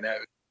shouting and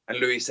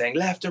Louis saying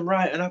left and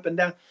right and up and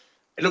down.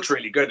 It looks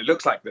really good. It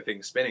looks like the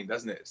thing's spinning,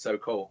 doesn't it? It's so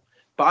cool.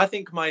 But I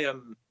think my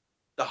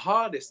the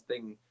hardest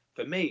thing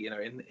for me,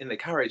 in the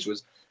carriage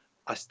was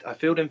I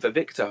filled in for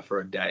Victor for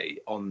a day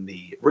on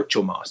the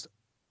Ritual Master.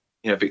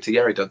 Victor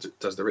Yeri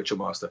does the Ritual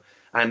Master,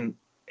 and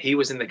he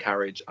was in the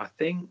carriage. I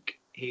think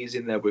he's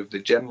in there with the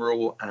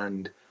General,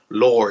 and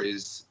Law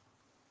is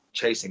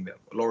chasing them.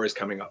 Law is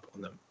coming up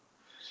on them.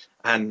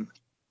 And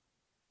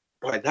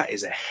boy, that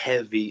is a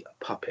heavy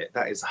puppet.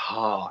 That is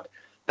hard.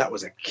 That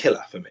was a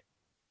killer for me.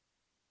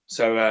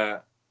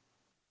 So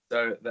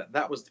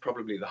that was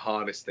probably the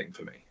hardest thing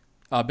for me.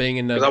 Being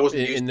in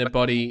the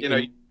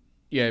body,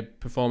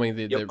 performing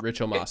the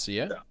Ritual Master,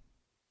 yeah?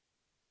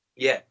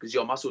 Yeah, because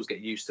your muscles get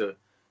used to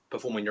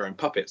performing your own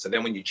puppet. So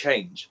then when you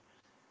change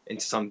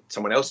into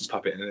someone else's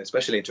puppet, and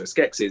especially into a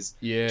Skeksis,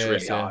 it's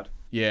really hard.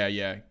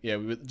 Yeah.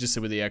 Just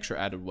with the extra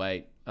added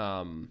weight.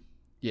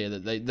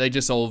 They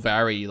just all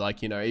vary.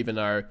 Like, even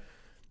though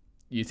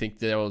you think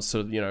they're all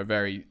sort of,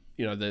 very,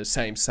 the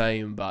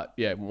same, but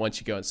yeah, once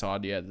you go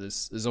inside,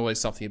 there's always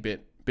something a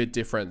bit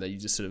different that you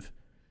just sort of,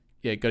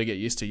 got to get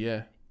used to.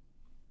 Yeah.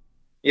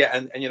 Yeah.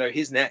 And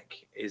his neck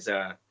is,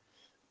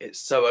 it's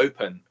so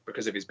open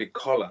because of his big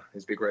collar,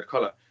 his big red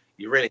collar.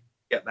 You really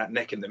get that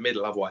neck in the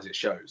middle. Otherwise it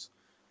shows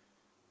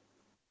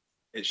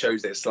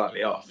that it's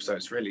slightly off. So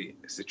it's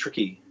a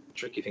tricky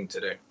thing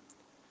to do.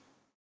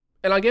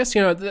 And I guess,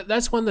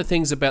 that's one of the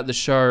things about the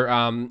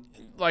show.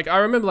 Like, I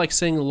remember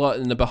seeing a lot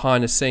in the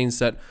behind the scenes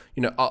that,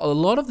 a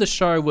lot of the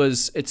show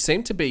it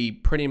seemed to be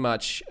pretty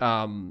much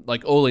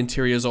like all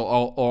interiors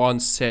or on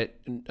set,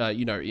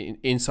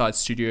 inside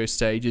studio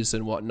stages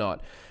and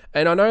whatnot.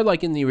 And I know,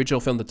 like, in the original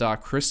film, The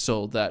Dark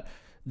Crystal, that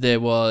there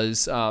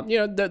was,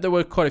 there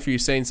were quite a few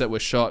scenes that were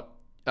shot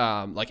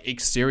like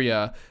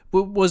exterior.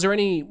 Was there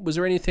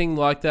anything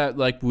like that,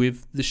 like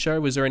with the show?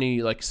 Was there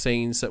any like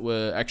scenes that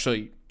were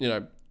actually,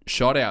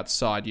 shot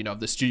outside, of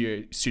the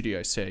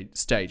studio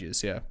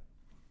stages?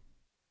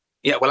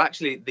 Yeah, well,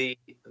 actually, the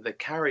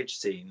carriage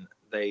scene,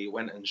 they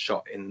went and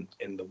shot in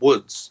the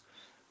woods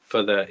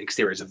for the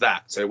exteriors of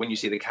that. So when you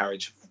see the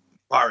carriage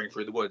firing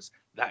through the woods,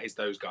 that is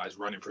those guys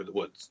running through the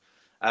woods.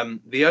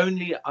 The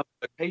only other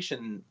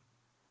location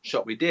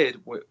shot we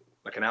did,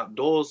 like an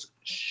outdoors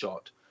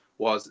shot,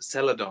 was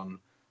Celadon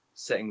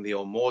setting the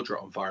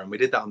Ormordra on fire, and we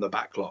did that on the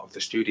back lot of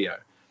the studio.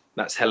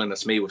 That's Helena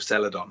Smee with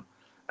Celadon,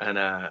 and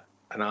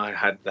I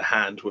had the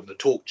hand with the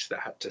torch that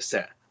had to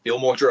set the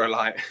Mordor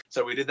alight.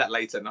 So we did that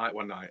late at night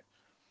one night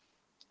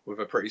with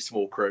a pretty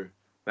small crew.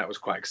 That was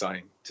quite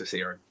exciting to see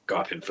her go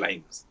up in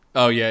flames.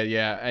 Oh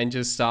yeah, and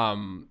just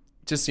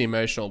the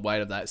emotional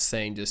weight of that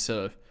scene, just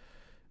sort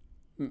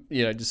of,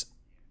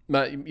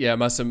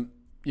 must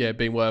have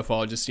been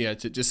worthwhile. Just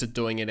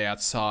doing it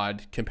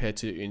outside compared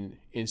to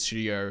in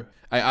studio.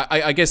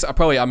 I guess I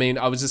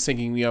was just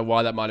thinking,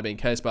 why that might have been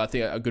the case, but I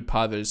think a good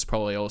part of it is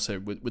probably also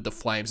with the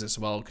flames as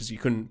well, because you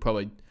couldn't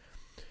probably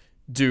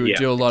do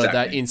a lot of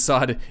that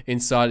inside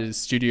the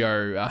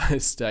studio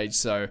stage.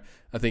 So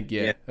I think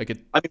I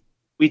could. I mean,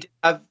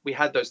 we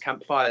had those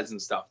campfires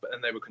and stuff, but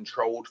then they were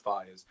controlled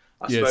fires.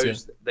 I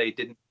suppose they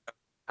didn't know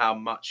how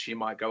much she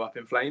might go up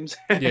in flames.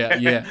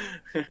 Yeah,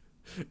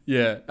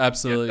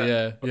 absolutely,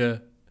 yeah.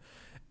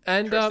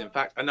 And interesting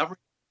fact. Another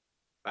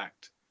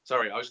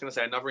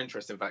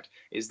interesting fact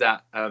is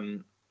that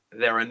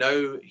there are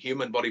no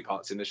human body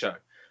parts in the show.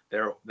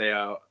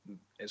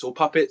 It's all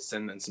puppets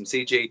and some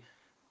CG,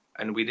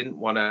 and we didn't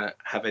want to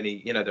have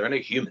any. There are no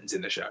humans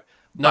in the show.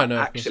 No.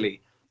 Actually,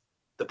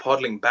 the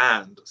Podling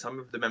band, some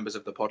of the members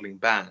of the Podling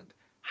band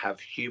have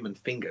human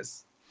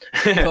fingers.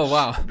 Oh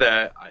wow!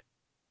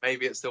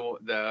 Maybe it's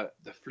the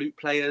flute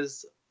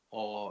players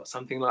or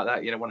something like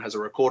that. One has a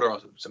recorder or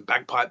some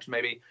bagpipes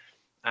maybe,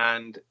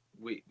 and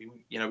we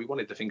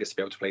wanted the fingers to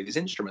be able to play these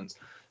instruments.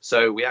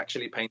 So we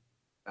actually painted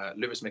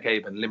Lewis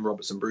McCabe and Lim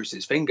Robertson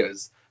Bruce's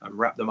fingers and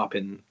wrapped them up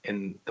in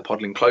the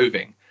Podling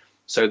clothing,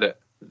 so that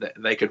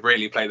they could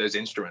really play those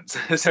instruments.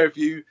 So if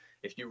you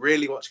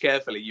really watch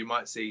carefully, you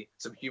might see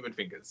some human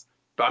fingers.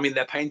 But I mean,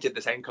 they're painted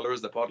the same color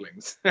as the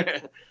Podlings.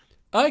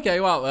 Okay,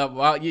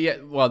 that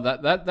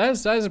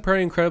is a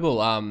pretty incredible.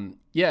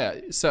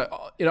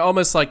 So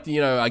almost like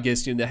I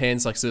guess the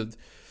hands like sort of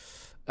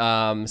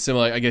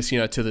similar, I guess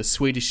to the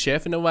Swedish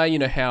Chef in a way.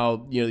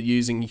 How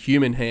using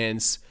human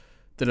hands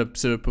that are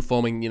sort of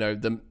performing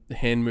the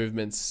hand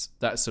movements,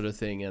 that sort of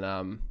thing,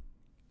 and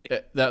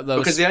that was,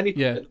 because the only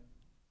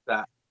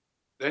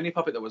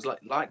puppet that was like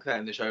that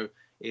in the show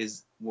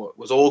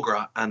was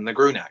Orgra and the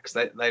Grunax.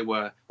 They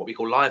were what we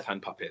call live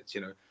hand puppets.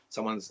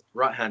 Someone's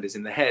right hand is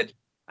in the head,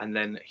 and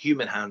then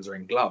human hands are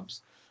in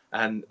gloves.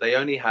 And they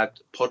only had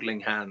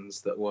Podling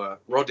hands that were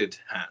rodded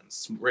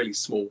hands, really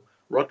small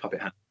rod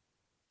puppet hands.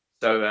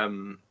 So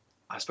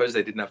I suppose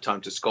they didn't have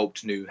time to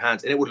sculpt new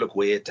hands, and it would look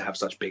weird to have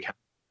such big hands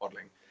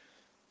Podling.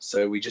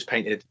 So we just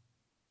painted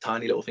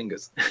tiny little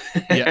fingers.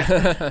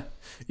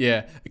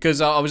 Yeah,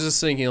 because I was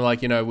just thinking,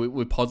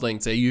 with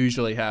Podlings, they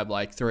usually have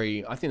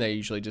three. I think they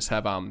usually just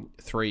have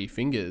 3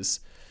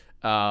 fingers.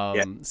 So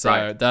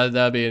right.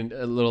 That'd be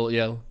a little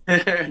yeah.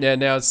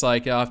 Now it's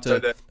like I'd have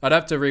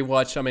to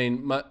rewatch. I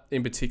mean,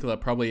 in particular,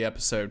 probably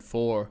episode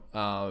 4,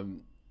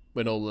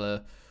 when all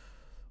the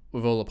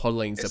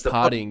Podlings are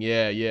partying.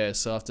 Yeah.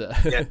 So after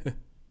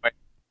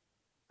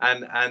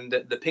and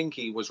the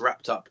pinky was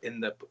wrapped up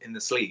in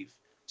the sleeve.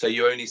 So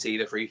you only see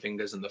the 3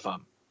 fingers and the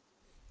thumb.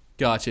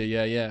 Gotcha.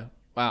 Yeah.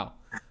 Wow.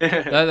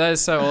 that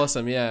is so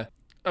awesome. Yeah.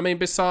 I mean,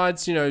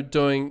 besides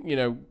doing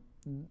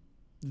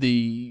the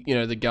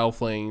the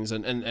Gelflings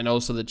and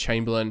also the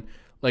Chamberlain,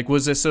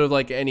 was there sort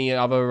of any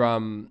other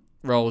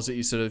roles that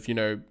you sort of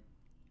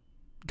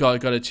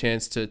got a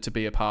chance to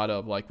be a part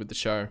of with the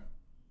show?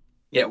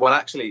 Yeah. Well,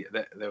 actually,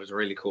 there was a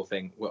really cool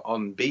thing. We're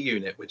on B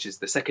unit, which is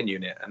the second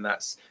unit, and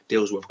that's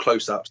deals with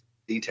close-ups,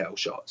 detail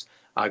shots.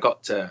 I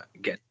got to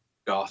get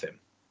Garthim.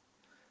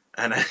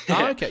 And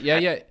okay,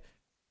 yeah.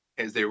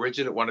 It's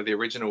one of the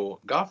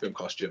original Garthim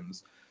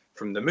costumes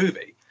from the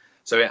movie.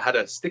 So it had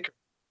a sticker on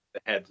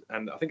the head,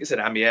 and I think it said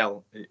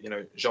Amiel,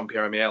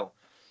 Jean-Pierre Amiel,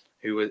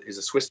 who is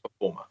a Swiss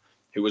performer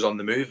who was on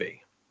the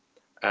movie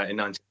in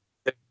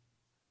 1950.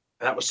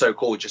 And that was so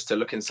cool just to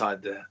look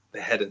inside the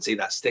head and see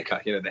that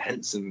sticker, the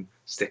Henson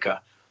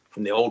sticker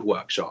from the old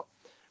workshop.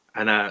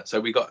 And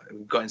so we got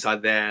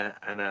inside there,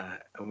 and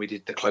we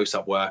did the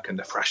close-up work and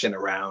the thrashing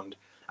around.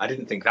 I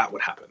didn't think that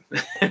would happen.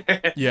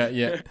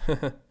 Yeah.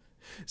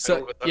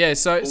 So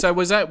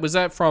was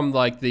that from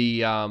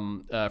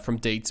the from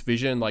Dietz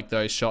vision,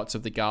 those shots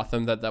of the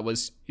Garthim that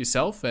was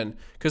yourself? And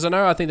because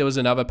I think there was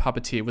another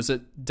puppeteer. Was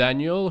it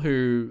Daniel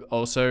who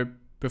also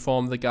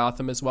performed the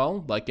Garthim as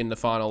well, in the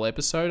final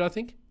episode? I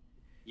think.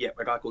 Yeah,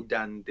 a guy called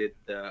Dan did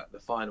the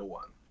final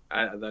one.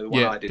 The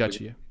one I did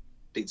gotcha. with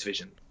Dietz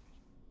vision.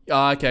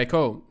 Oh, okay,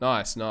 cool,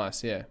 nice,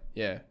 yeah.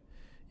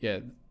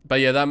 But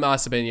yeah, that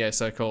must have been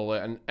so cool,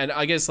 and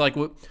I guess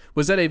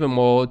was that even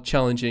more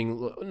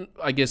challenging?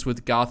 I guess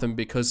with Garthim,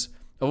 because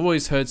I've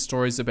always heard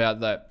stories about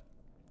that.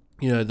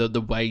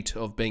 The weight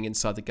of being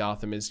inside the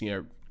Garthim is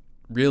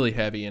really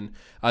heavy, and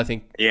I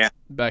think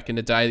back in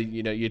the day,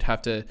 you'd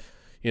have to,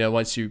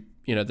 once you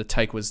the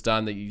take was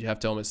done, that you'd have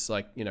to almost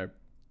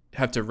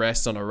have to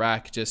rest on a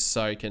rack just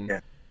so you can. Yeah.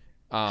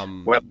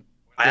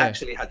 I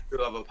actually had 2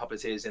 other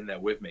puppeteers in there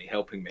with me,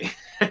 helping me.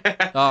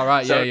 Oh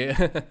right, so,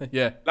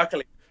 yeah.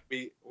 Luckily,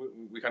 we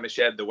kind of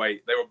shared the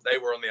weight. They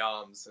were on the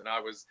arms, and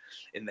I was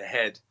in the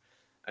head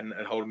and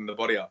holding the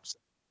body up. So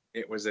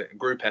it was a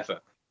group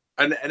effort.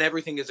 and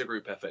everything is a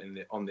group effort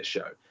on this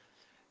show.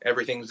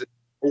 Everything's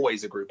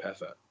always a group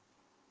effort.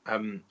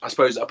 I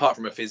suppose apart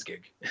from a fizz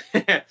gig,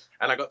 and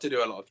I got to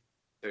do a lot of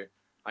too.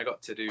 I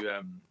got to do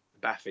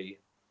Baffy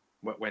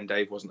when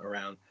Dave wasn't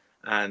around,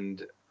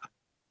 and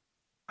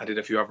I did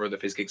a few other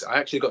fizz gigs. I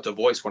actually got to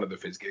voice one of the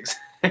fizz gigs.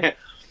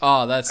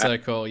 Oh, that's so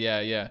cool.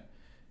 Yeah.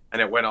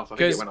 And it went off. I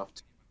think it went off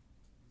to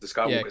the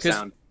Skywalker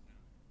sound.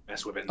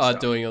 Mess with it. And stuff.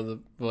 Doing all the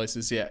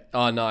voices. Yeah.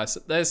 Oh, nice.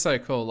 That's so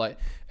cool. Like,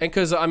 and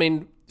because I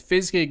mean,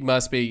 fizz gig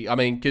must be. I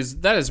mean, because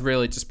that is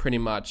really just pretty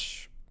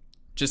much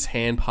just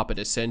hand puppet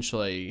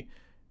essentially.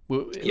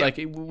 Like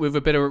with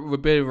a bit of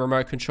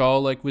remote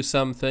control, like with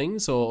some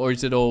things, or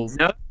is it all?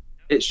 No,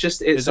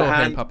 it's all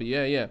hand puppet.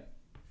 Yeah.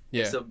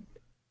 It's a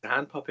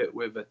hand puppet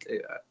with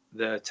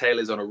the tail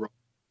is on a rock,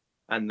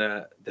 and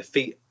the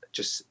feet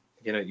just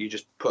you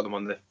just put them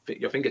on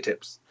your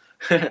fingertips.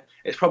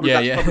 It's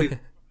probably probably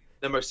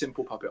the most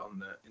simple puppet on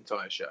the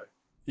entire show.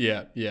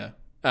 Yeah,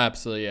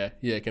 absolutely.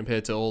 Yeah.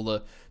 Compared to all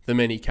the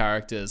many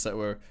characters that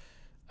were,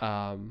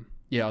 on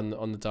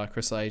the Dark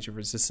Crystal Age of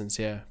Resistance.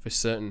 Yeah, for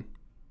certain.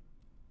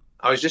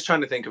 I was just trying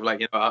to think of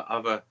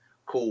other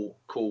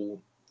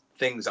cool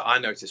things that I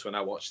noticed when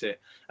I watched it,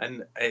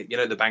 and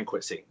the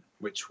banquet scene,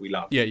 which we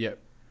love. Yeah.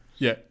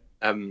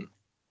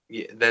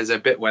 There's a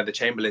bit where the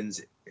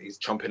Chamberlain's he's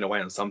chomping away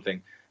on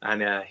something,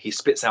 and he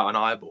spits out an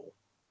eyeball.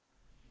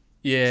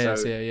 Yeah.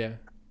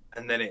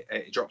 And then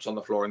it drops on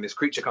the floor, and this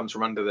creature comes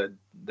from under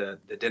the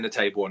dinner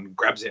table and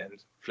grabs it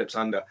and flips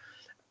under.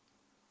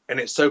 And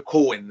it's so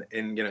cool in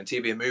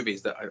TV and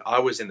movies that I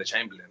was in the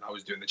Chamberlain. I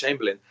was doing the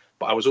Chamberlain,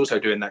 but I was also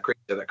doing that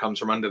creature that comes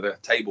from under the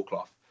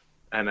tablecloth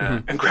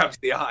and grabs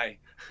the eye.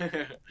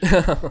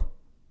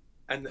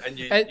 and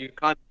you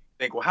kind of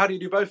think, well, how do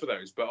you do both of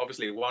those? But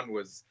obviously one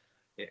was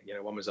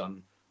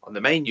on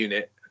the main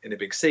unit in a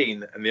big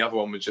scene, and the other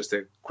one was just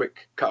a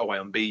quick cutaway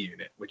on B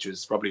unit, which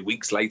was probably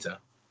weeks later.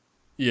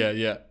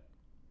 Yeah.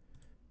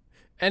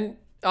 And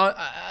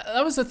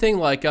that was the thing.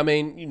 Like, I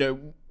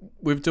mean,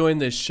 with doing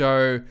this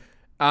show.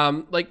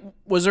 Like,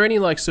 was there any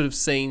like sort of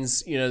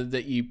scenes,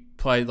 that you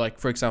played, like,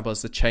 for example,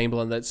 as the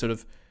Chamberlain that sort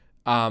of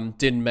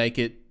didn't make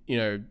it,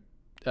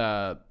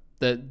 that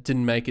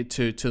didn't make it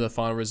to the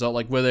final result?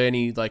 Like, were there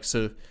any like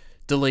sort of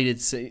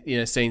deleted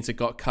scenes that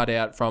got cut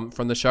out from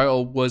the show,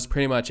 or was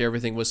pretty much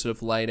everything was sort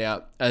of laid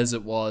out as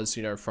it was,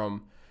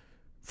 from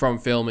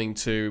filming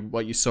to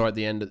what you saw at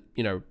the end,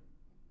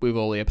 with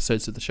all the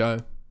episodes of the show?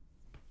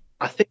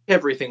 I think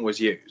everything was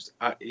used.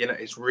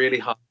 It's really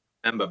hard to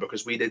remember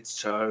because we did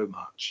so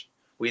much.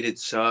 It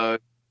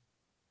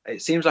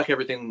seems like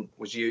everything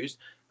was used.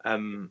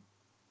 Some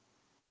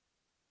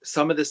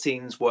of the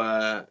scenes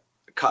were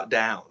cut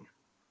down,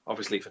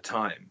 obviously for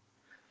time.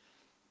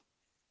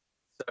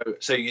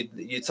 So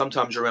you'd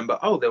sometimes remember,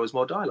 oh, there was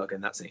more dialogue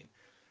in that scene.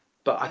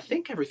 But I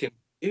think everything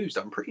was used.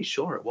 I'm pretty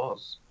sure it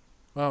was.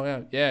 Oh,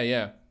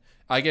 yeah.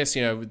 I guess,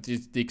 with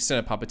the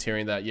extent of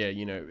puppeteering that,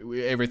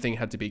 everything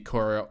had to be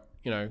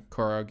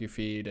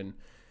choreographed, and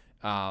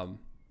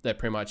that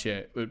pretty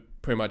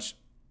much,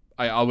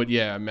 I would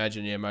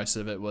imagine most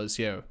of it was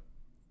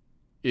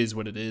is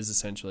what it is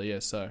essentially.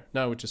 So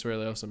no, which is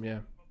really awesome.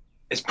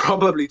 It's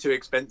probably too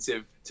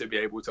expensive to be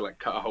able to like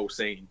cut a whole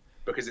scene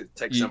because it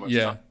takes so much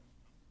time.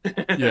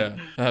 Yeah,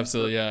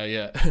 absolutely.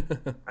 Yeah.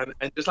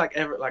 and just like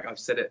I've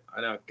said it,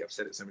 I know I've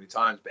said it so many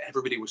times, but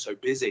everybody was so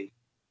busy.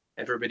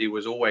 Everybody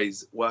was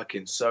always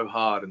working so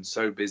hard and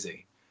so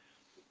busy.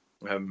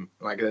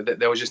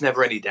 There was just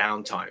never any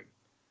downtime.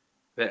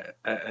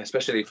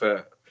 Especially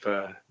for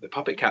the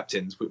puppet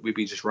captains, we'd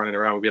be just running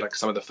around. We'd be like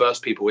some of the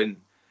first people in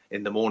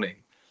the morning,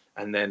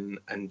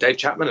 and Dave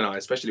Chapman and I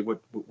especially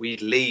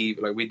we'd leave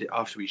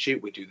after we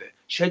shoot, we'd do the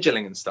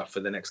scheduling and stuff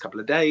for the next couple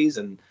of days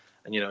and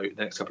the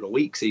next couple of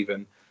weeks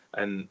even,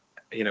 and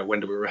when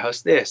do we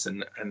rehearse this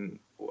and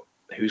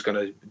who's going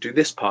to do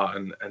this part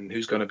and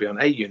who's going to be on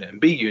A unit and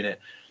B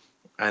unit,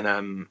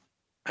 and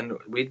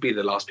we'd be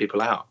the last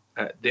people out.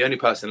 The only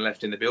person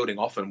left in the building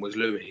often was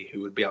Louis,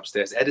 who would be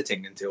upstairs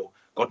editing until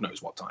God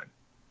knows what time.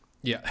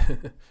 Yeah.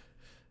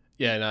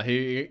 Yeah, no,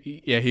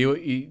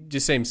 he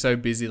just seems so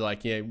busy,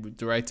 like,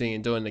 directing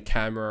and doing the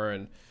camera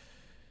and,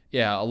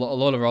 a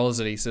lot of roles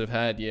that he sort of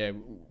had,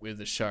 with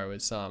the show.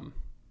 It's,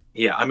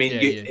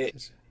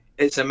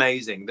 it's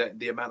amazing.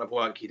 The amount of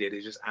work he did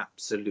is just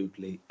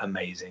absolutely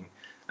amazing.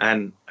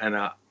 And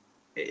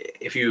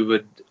if you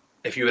would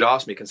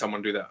ask me, can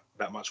someone do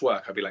that much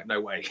work? I'd be like, no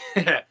way.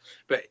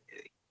 But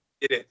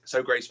he did it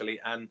so gracefully,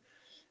 and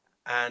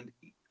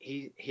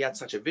he had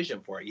such a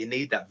vision for it. You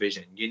need that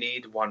vision. You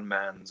need one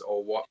man's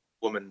or what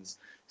woman's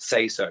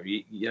say so.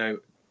 He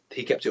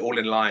kept it all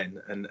in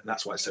line, and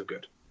that's why it's so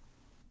good.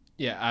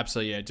 Yeah,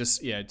 absolutely.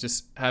 Just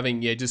having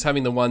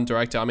the one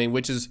director. I mean,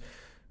 which is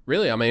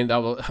really,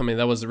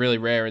 that was really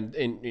rare in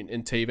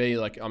TV.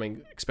 Like,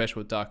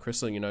 especially with Dark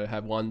Crystal,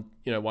 have one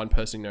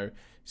person,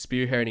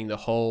 spearheading the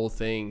whole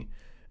thing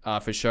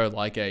for a show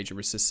like Age of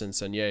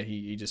Resistance, and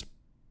he just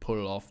pulled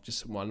it off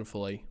just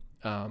wonderfully.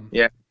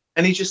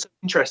 And he's just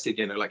interested,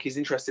 he's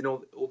interested in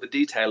all the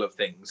detail of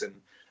things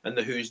and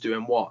the who's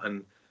doing what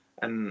and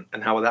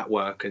how will that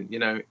work, and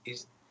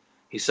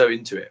he's so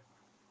into it.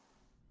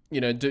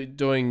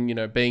 Doing,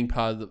 being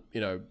part of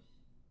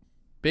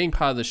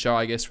the show,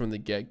 I guess, from the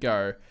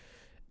get-go,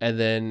 and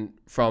then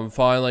from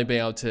finally being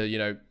able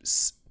to,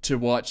 to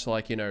watch,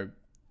 like,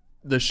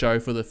 the show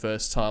for the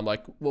first time,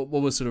 like, what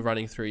was sort of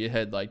running through your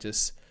head, like,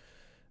 just,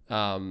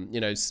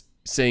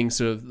 seeing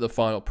sort of the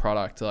final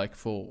product, like,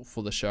 for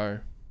the show?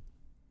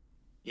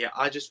 Yeah,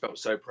 I just felt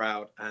so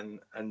proud, and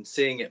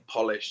seeing it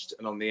polished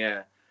and on the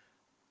air,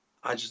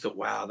 I just thought,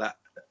 wow, that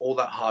all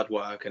that hard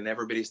work and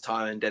everybody's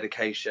time and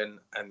dedication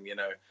and,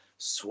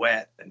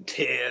 sweat and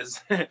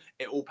tears,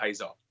 it all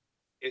pays off.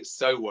 It's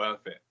so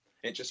worth it.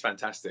 It's just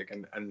fantastic,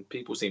 and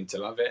people seem to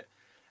love it,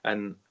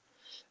 and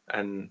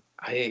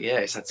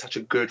it's had such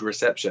a good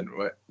reception.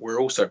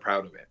 We're all so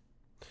proud of it.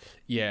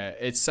 Yeah,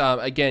 it's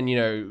again,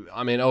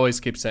 I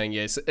always keep saying,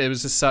 yes, it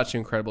was just such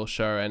an incredible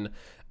show, and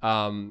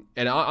I'm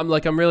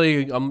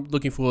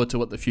looking forward to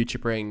what the future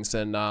brings,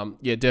 and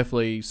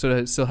definitely sort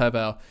of still have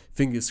our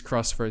fingers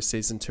crossed for a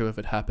season 2 if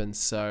it happens.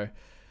 So.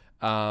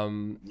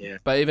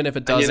 But even if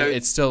it doesn't,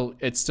 it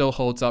still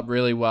holds up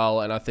really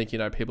well, and I think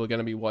people are going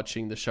to be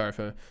watching the show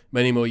for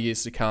many more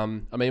years to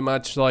come. I mean,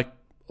 much like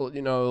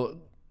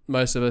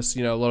most of us,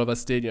 a lot of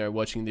us did,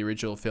 watching the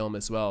original film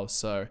as well.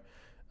 So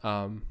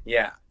and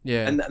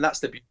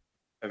that's the beauty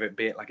of it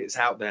being like it's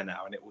out there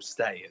now and it will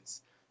stay.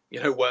 It's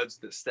words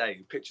that stay,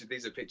 pictures.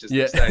 These are pictures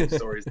that stay,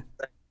 stories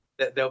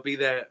that they'll be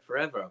there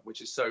forever,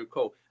 which is so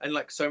cool. And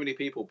like so many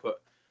people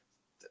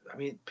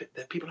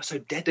people are so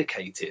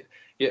dedicated.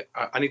 Yeah,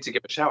 I need to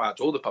give a shout out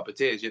to all the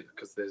puppeteers,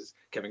 because there's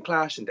Kevin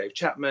Clash and Dave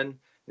Chapman,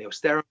 Neil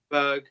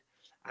Sterenberg,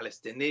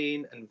 Alice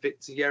Deneen, and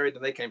Victor Yerid,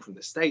 and they came from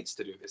the States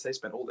to do this. They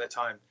spent all their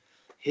time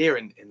here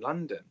in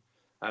London.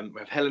 We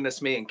have Helena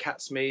Smee and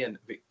Kat Smee and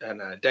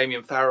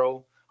Damien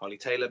Farrell, Holly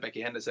Taylor,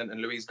 Becky Henderson,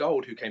 and Louise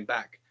Gold, who came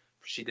back.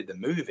 She did the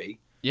movie.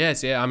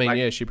 Yes,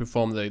 yeah. She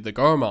performed the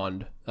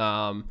Gourmand.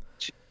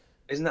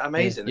 Isn't that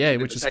amazing? Yeah,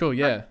 which is cool.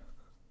 Yeah.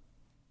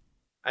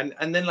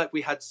 And then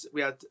we had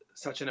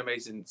such an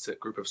amazing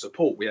group of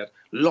support. We had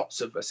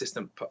lots of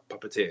assistant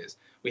puppeteers.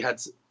 We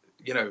had,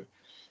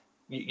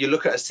 you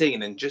look at a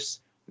scene and just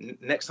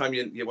next time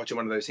you're watching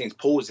one of those scenes,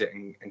 pause it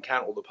and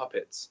count all the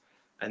puppets,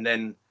 and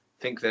then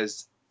think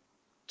there's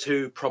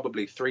 2,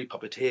 probably 3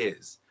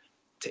 puppeteers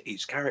to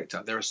each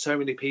character. There are so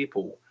many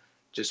people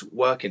just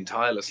working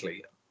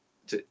tirelessly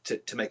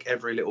to make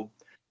every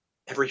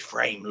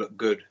frame look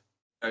good.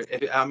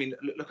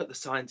 Look at the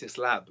scientist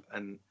lab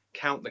and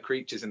count the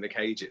creatures in the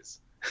cages.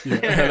 Yeah,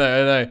 I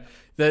know.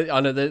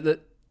 That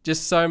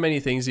just so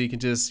many things you can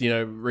just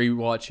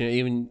rewatch.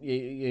 Even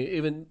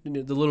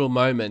the little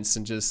moments,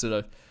 and just sort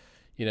of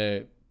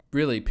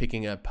really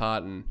picking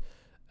apart. And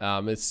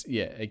it's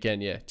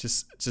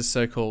just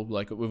so cool.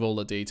 Like with all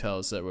the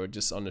details that were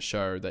just on the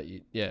show. Because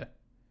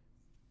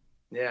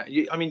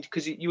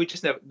you would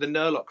just never, the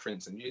Nurlock, for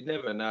instance, you'd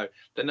never know.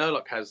 The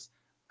Nurlock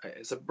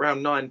it's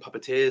around 9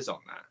 puppeteers on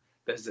that.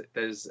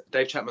 There's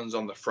Dave Chapman's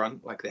on the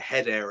front, like the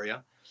head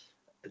area,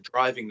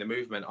 driving the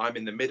movement. I'm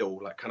in the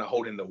middle, like kind of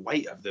holding the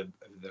weight of the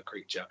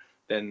creature.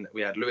 Then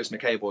we had Louis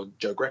McCabe or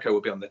Joe Greco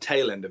would be on the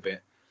tail end of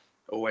it,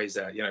 always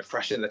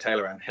thrashing the tail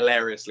around,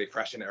 hilariously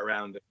thrashing it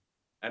around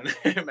and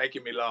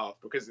making me laugh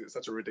because it's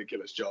such a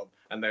ridiculous job,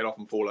 and they'd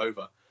often fall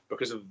over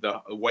because of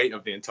the weight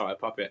of the entire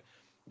puppet.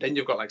 Then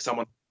you've got like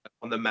someone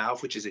on the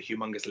mouth, which is a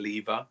humongous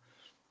lever.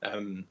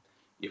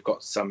 You've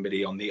got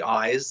somebody on the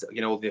eyes,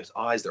 all the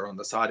eyes that are on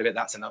the side of it.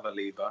 That's another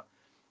lever.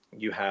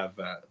 You have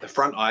the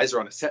front eyes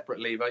are on a separate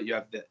lever. You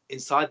have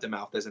inside the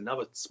mouth, there's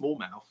another small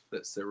mouth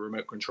that's the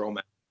remote control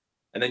mouth.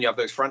 And then you have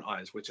those front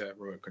eyes, which are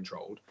remote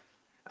controlled.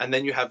 And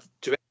then you have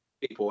 2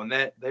 people, and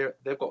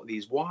they've got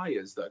these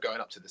wires that are going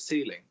up to the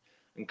ceiling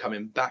and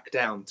coming back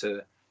down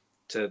to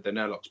the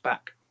Nurlock's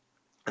back.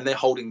 And they're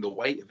holding the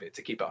weight of it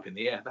to keep it up in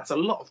the air. That's a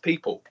lot of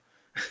people.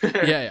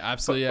 Yeah,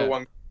 absolutely. for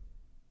one.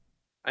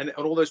 And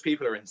all those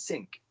people are in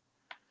sync,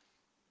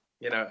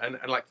 and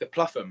like the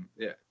Pluffum,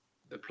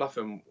 the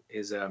Pluffum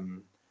is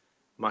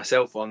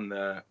myself on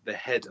the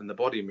head and the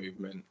body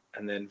movement,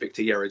 and then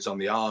Victor Yerid's on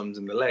the arms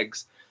and the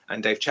legs,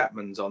 and Dave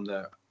Chapman's on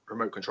the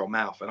remote control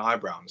mouth and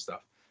eyebrow and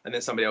stuff, and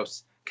then somebody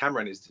else,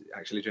 Cameron, is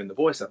actually doing the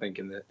voice, I think,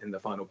 in the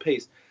final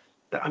piece.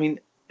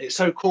 It's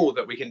so cool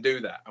that we can do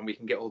that, and we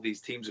can get all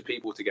these teams of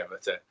people together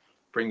to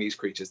bring these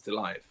creatures to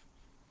life.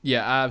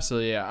 Yeah,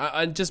 absolutely.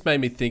 Yeah, it just made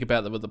me think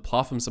about that with the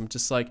Pluffums. I'm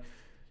just like,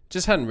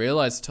 just hadn't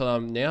realized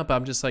until now, but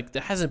I'm just like,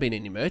 there hasn't been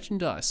any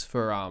merchandise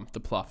for the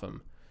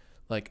Pluffum.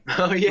 Like,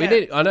 oh yeah,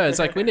 it's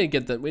like we need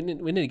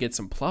to get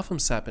some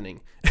Pluffums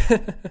happening.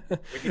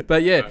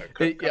 But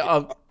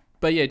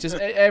just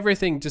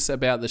everything just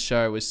about the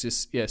show was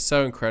just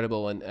so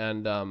incredible,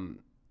 and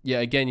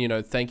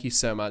again, thank you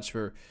so much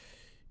for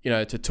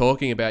to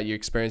talking about your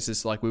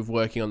experiences, like with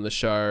working on the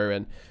show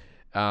and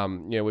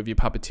with your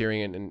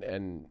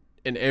puppeteering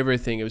and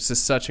everything. It was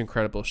just such an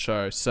incredible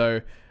show. So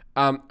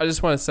I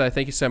just want to say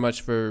thank you so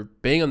much for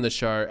being on the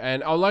show,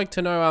 and I'd like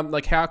to know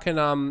how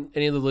can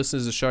any of the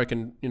listeners of the show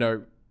can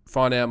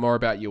find out more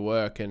about your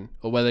work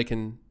or where they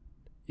can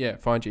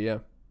find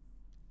you.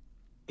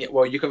 Yeah,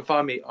 well, you can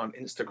find me on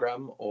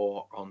Instagram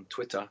or on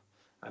Twitter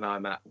and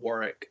I'm at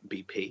Warwick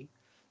BP.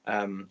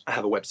 I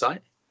have a website,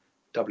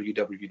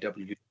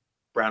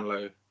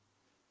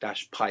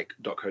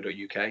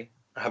 www.brownlow-pike.co.uk. I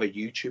have a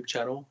YouTube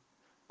channel,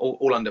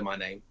 all under my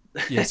name.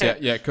 Yes,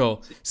 yeah,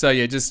 cool. So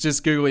yeah,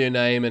 just Google your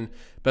name,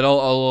 but I'll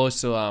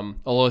also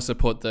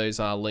put those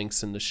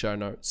links in the show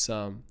notes,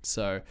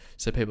 so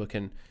people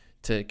can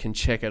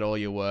check out all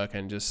your work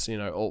and just, you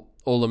know,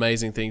 all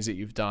amazing things that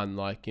you've done,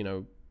 like, you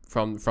know,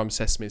 from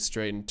Sesame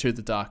Street and to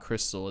the Dark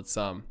Crystal. It's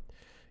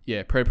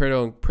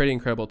pretty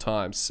incredible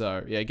times.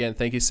 So yeah, again,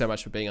 thank you so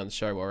much for being on the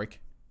show,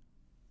 Warwick.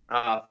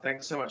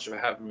 Thanks so much for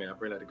having me.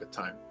 I've really had a good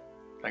time.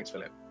 Thanks,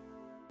 Philip.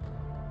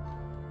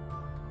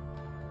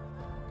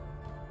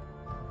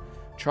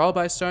 Trial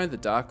by Stone, the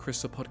Dark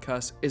Crystal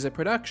podcast, is a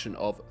production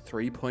of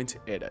 3 Point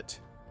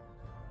Edit.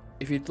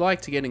 If you'd like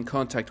to get in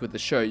contact with the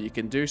show, you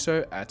can do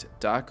so at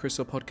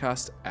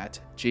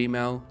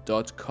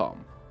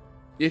darkcrystalpodcast@gmail.com.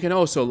 You can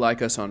also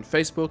like us on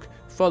Facebook,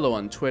 follow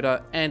on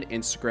Twitter and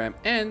Instagram,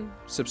 and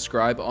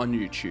subscribe on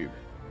YouTube.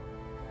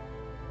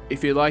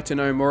 If you'd like to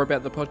know more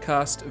about the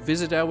podcast,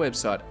 visit our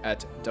website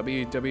at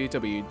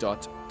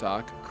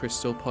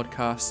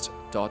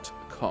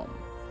www.darkcrystalpodcast.com.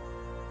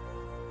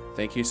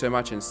 Thank you so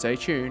much, and stay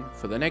tuned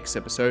for the next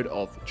episode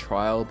of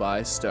Trial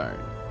by Stone.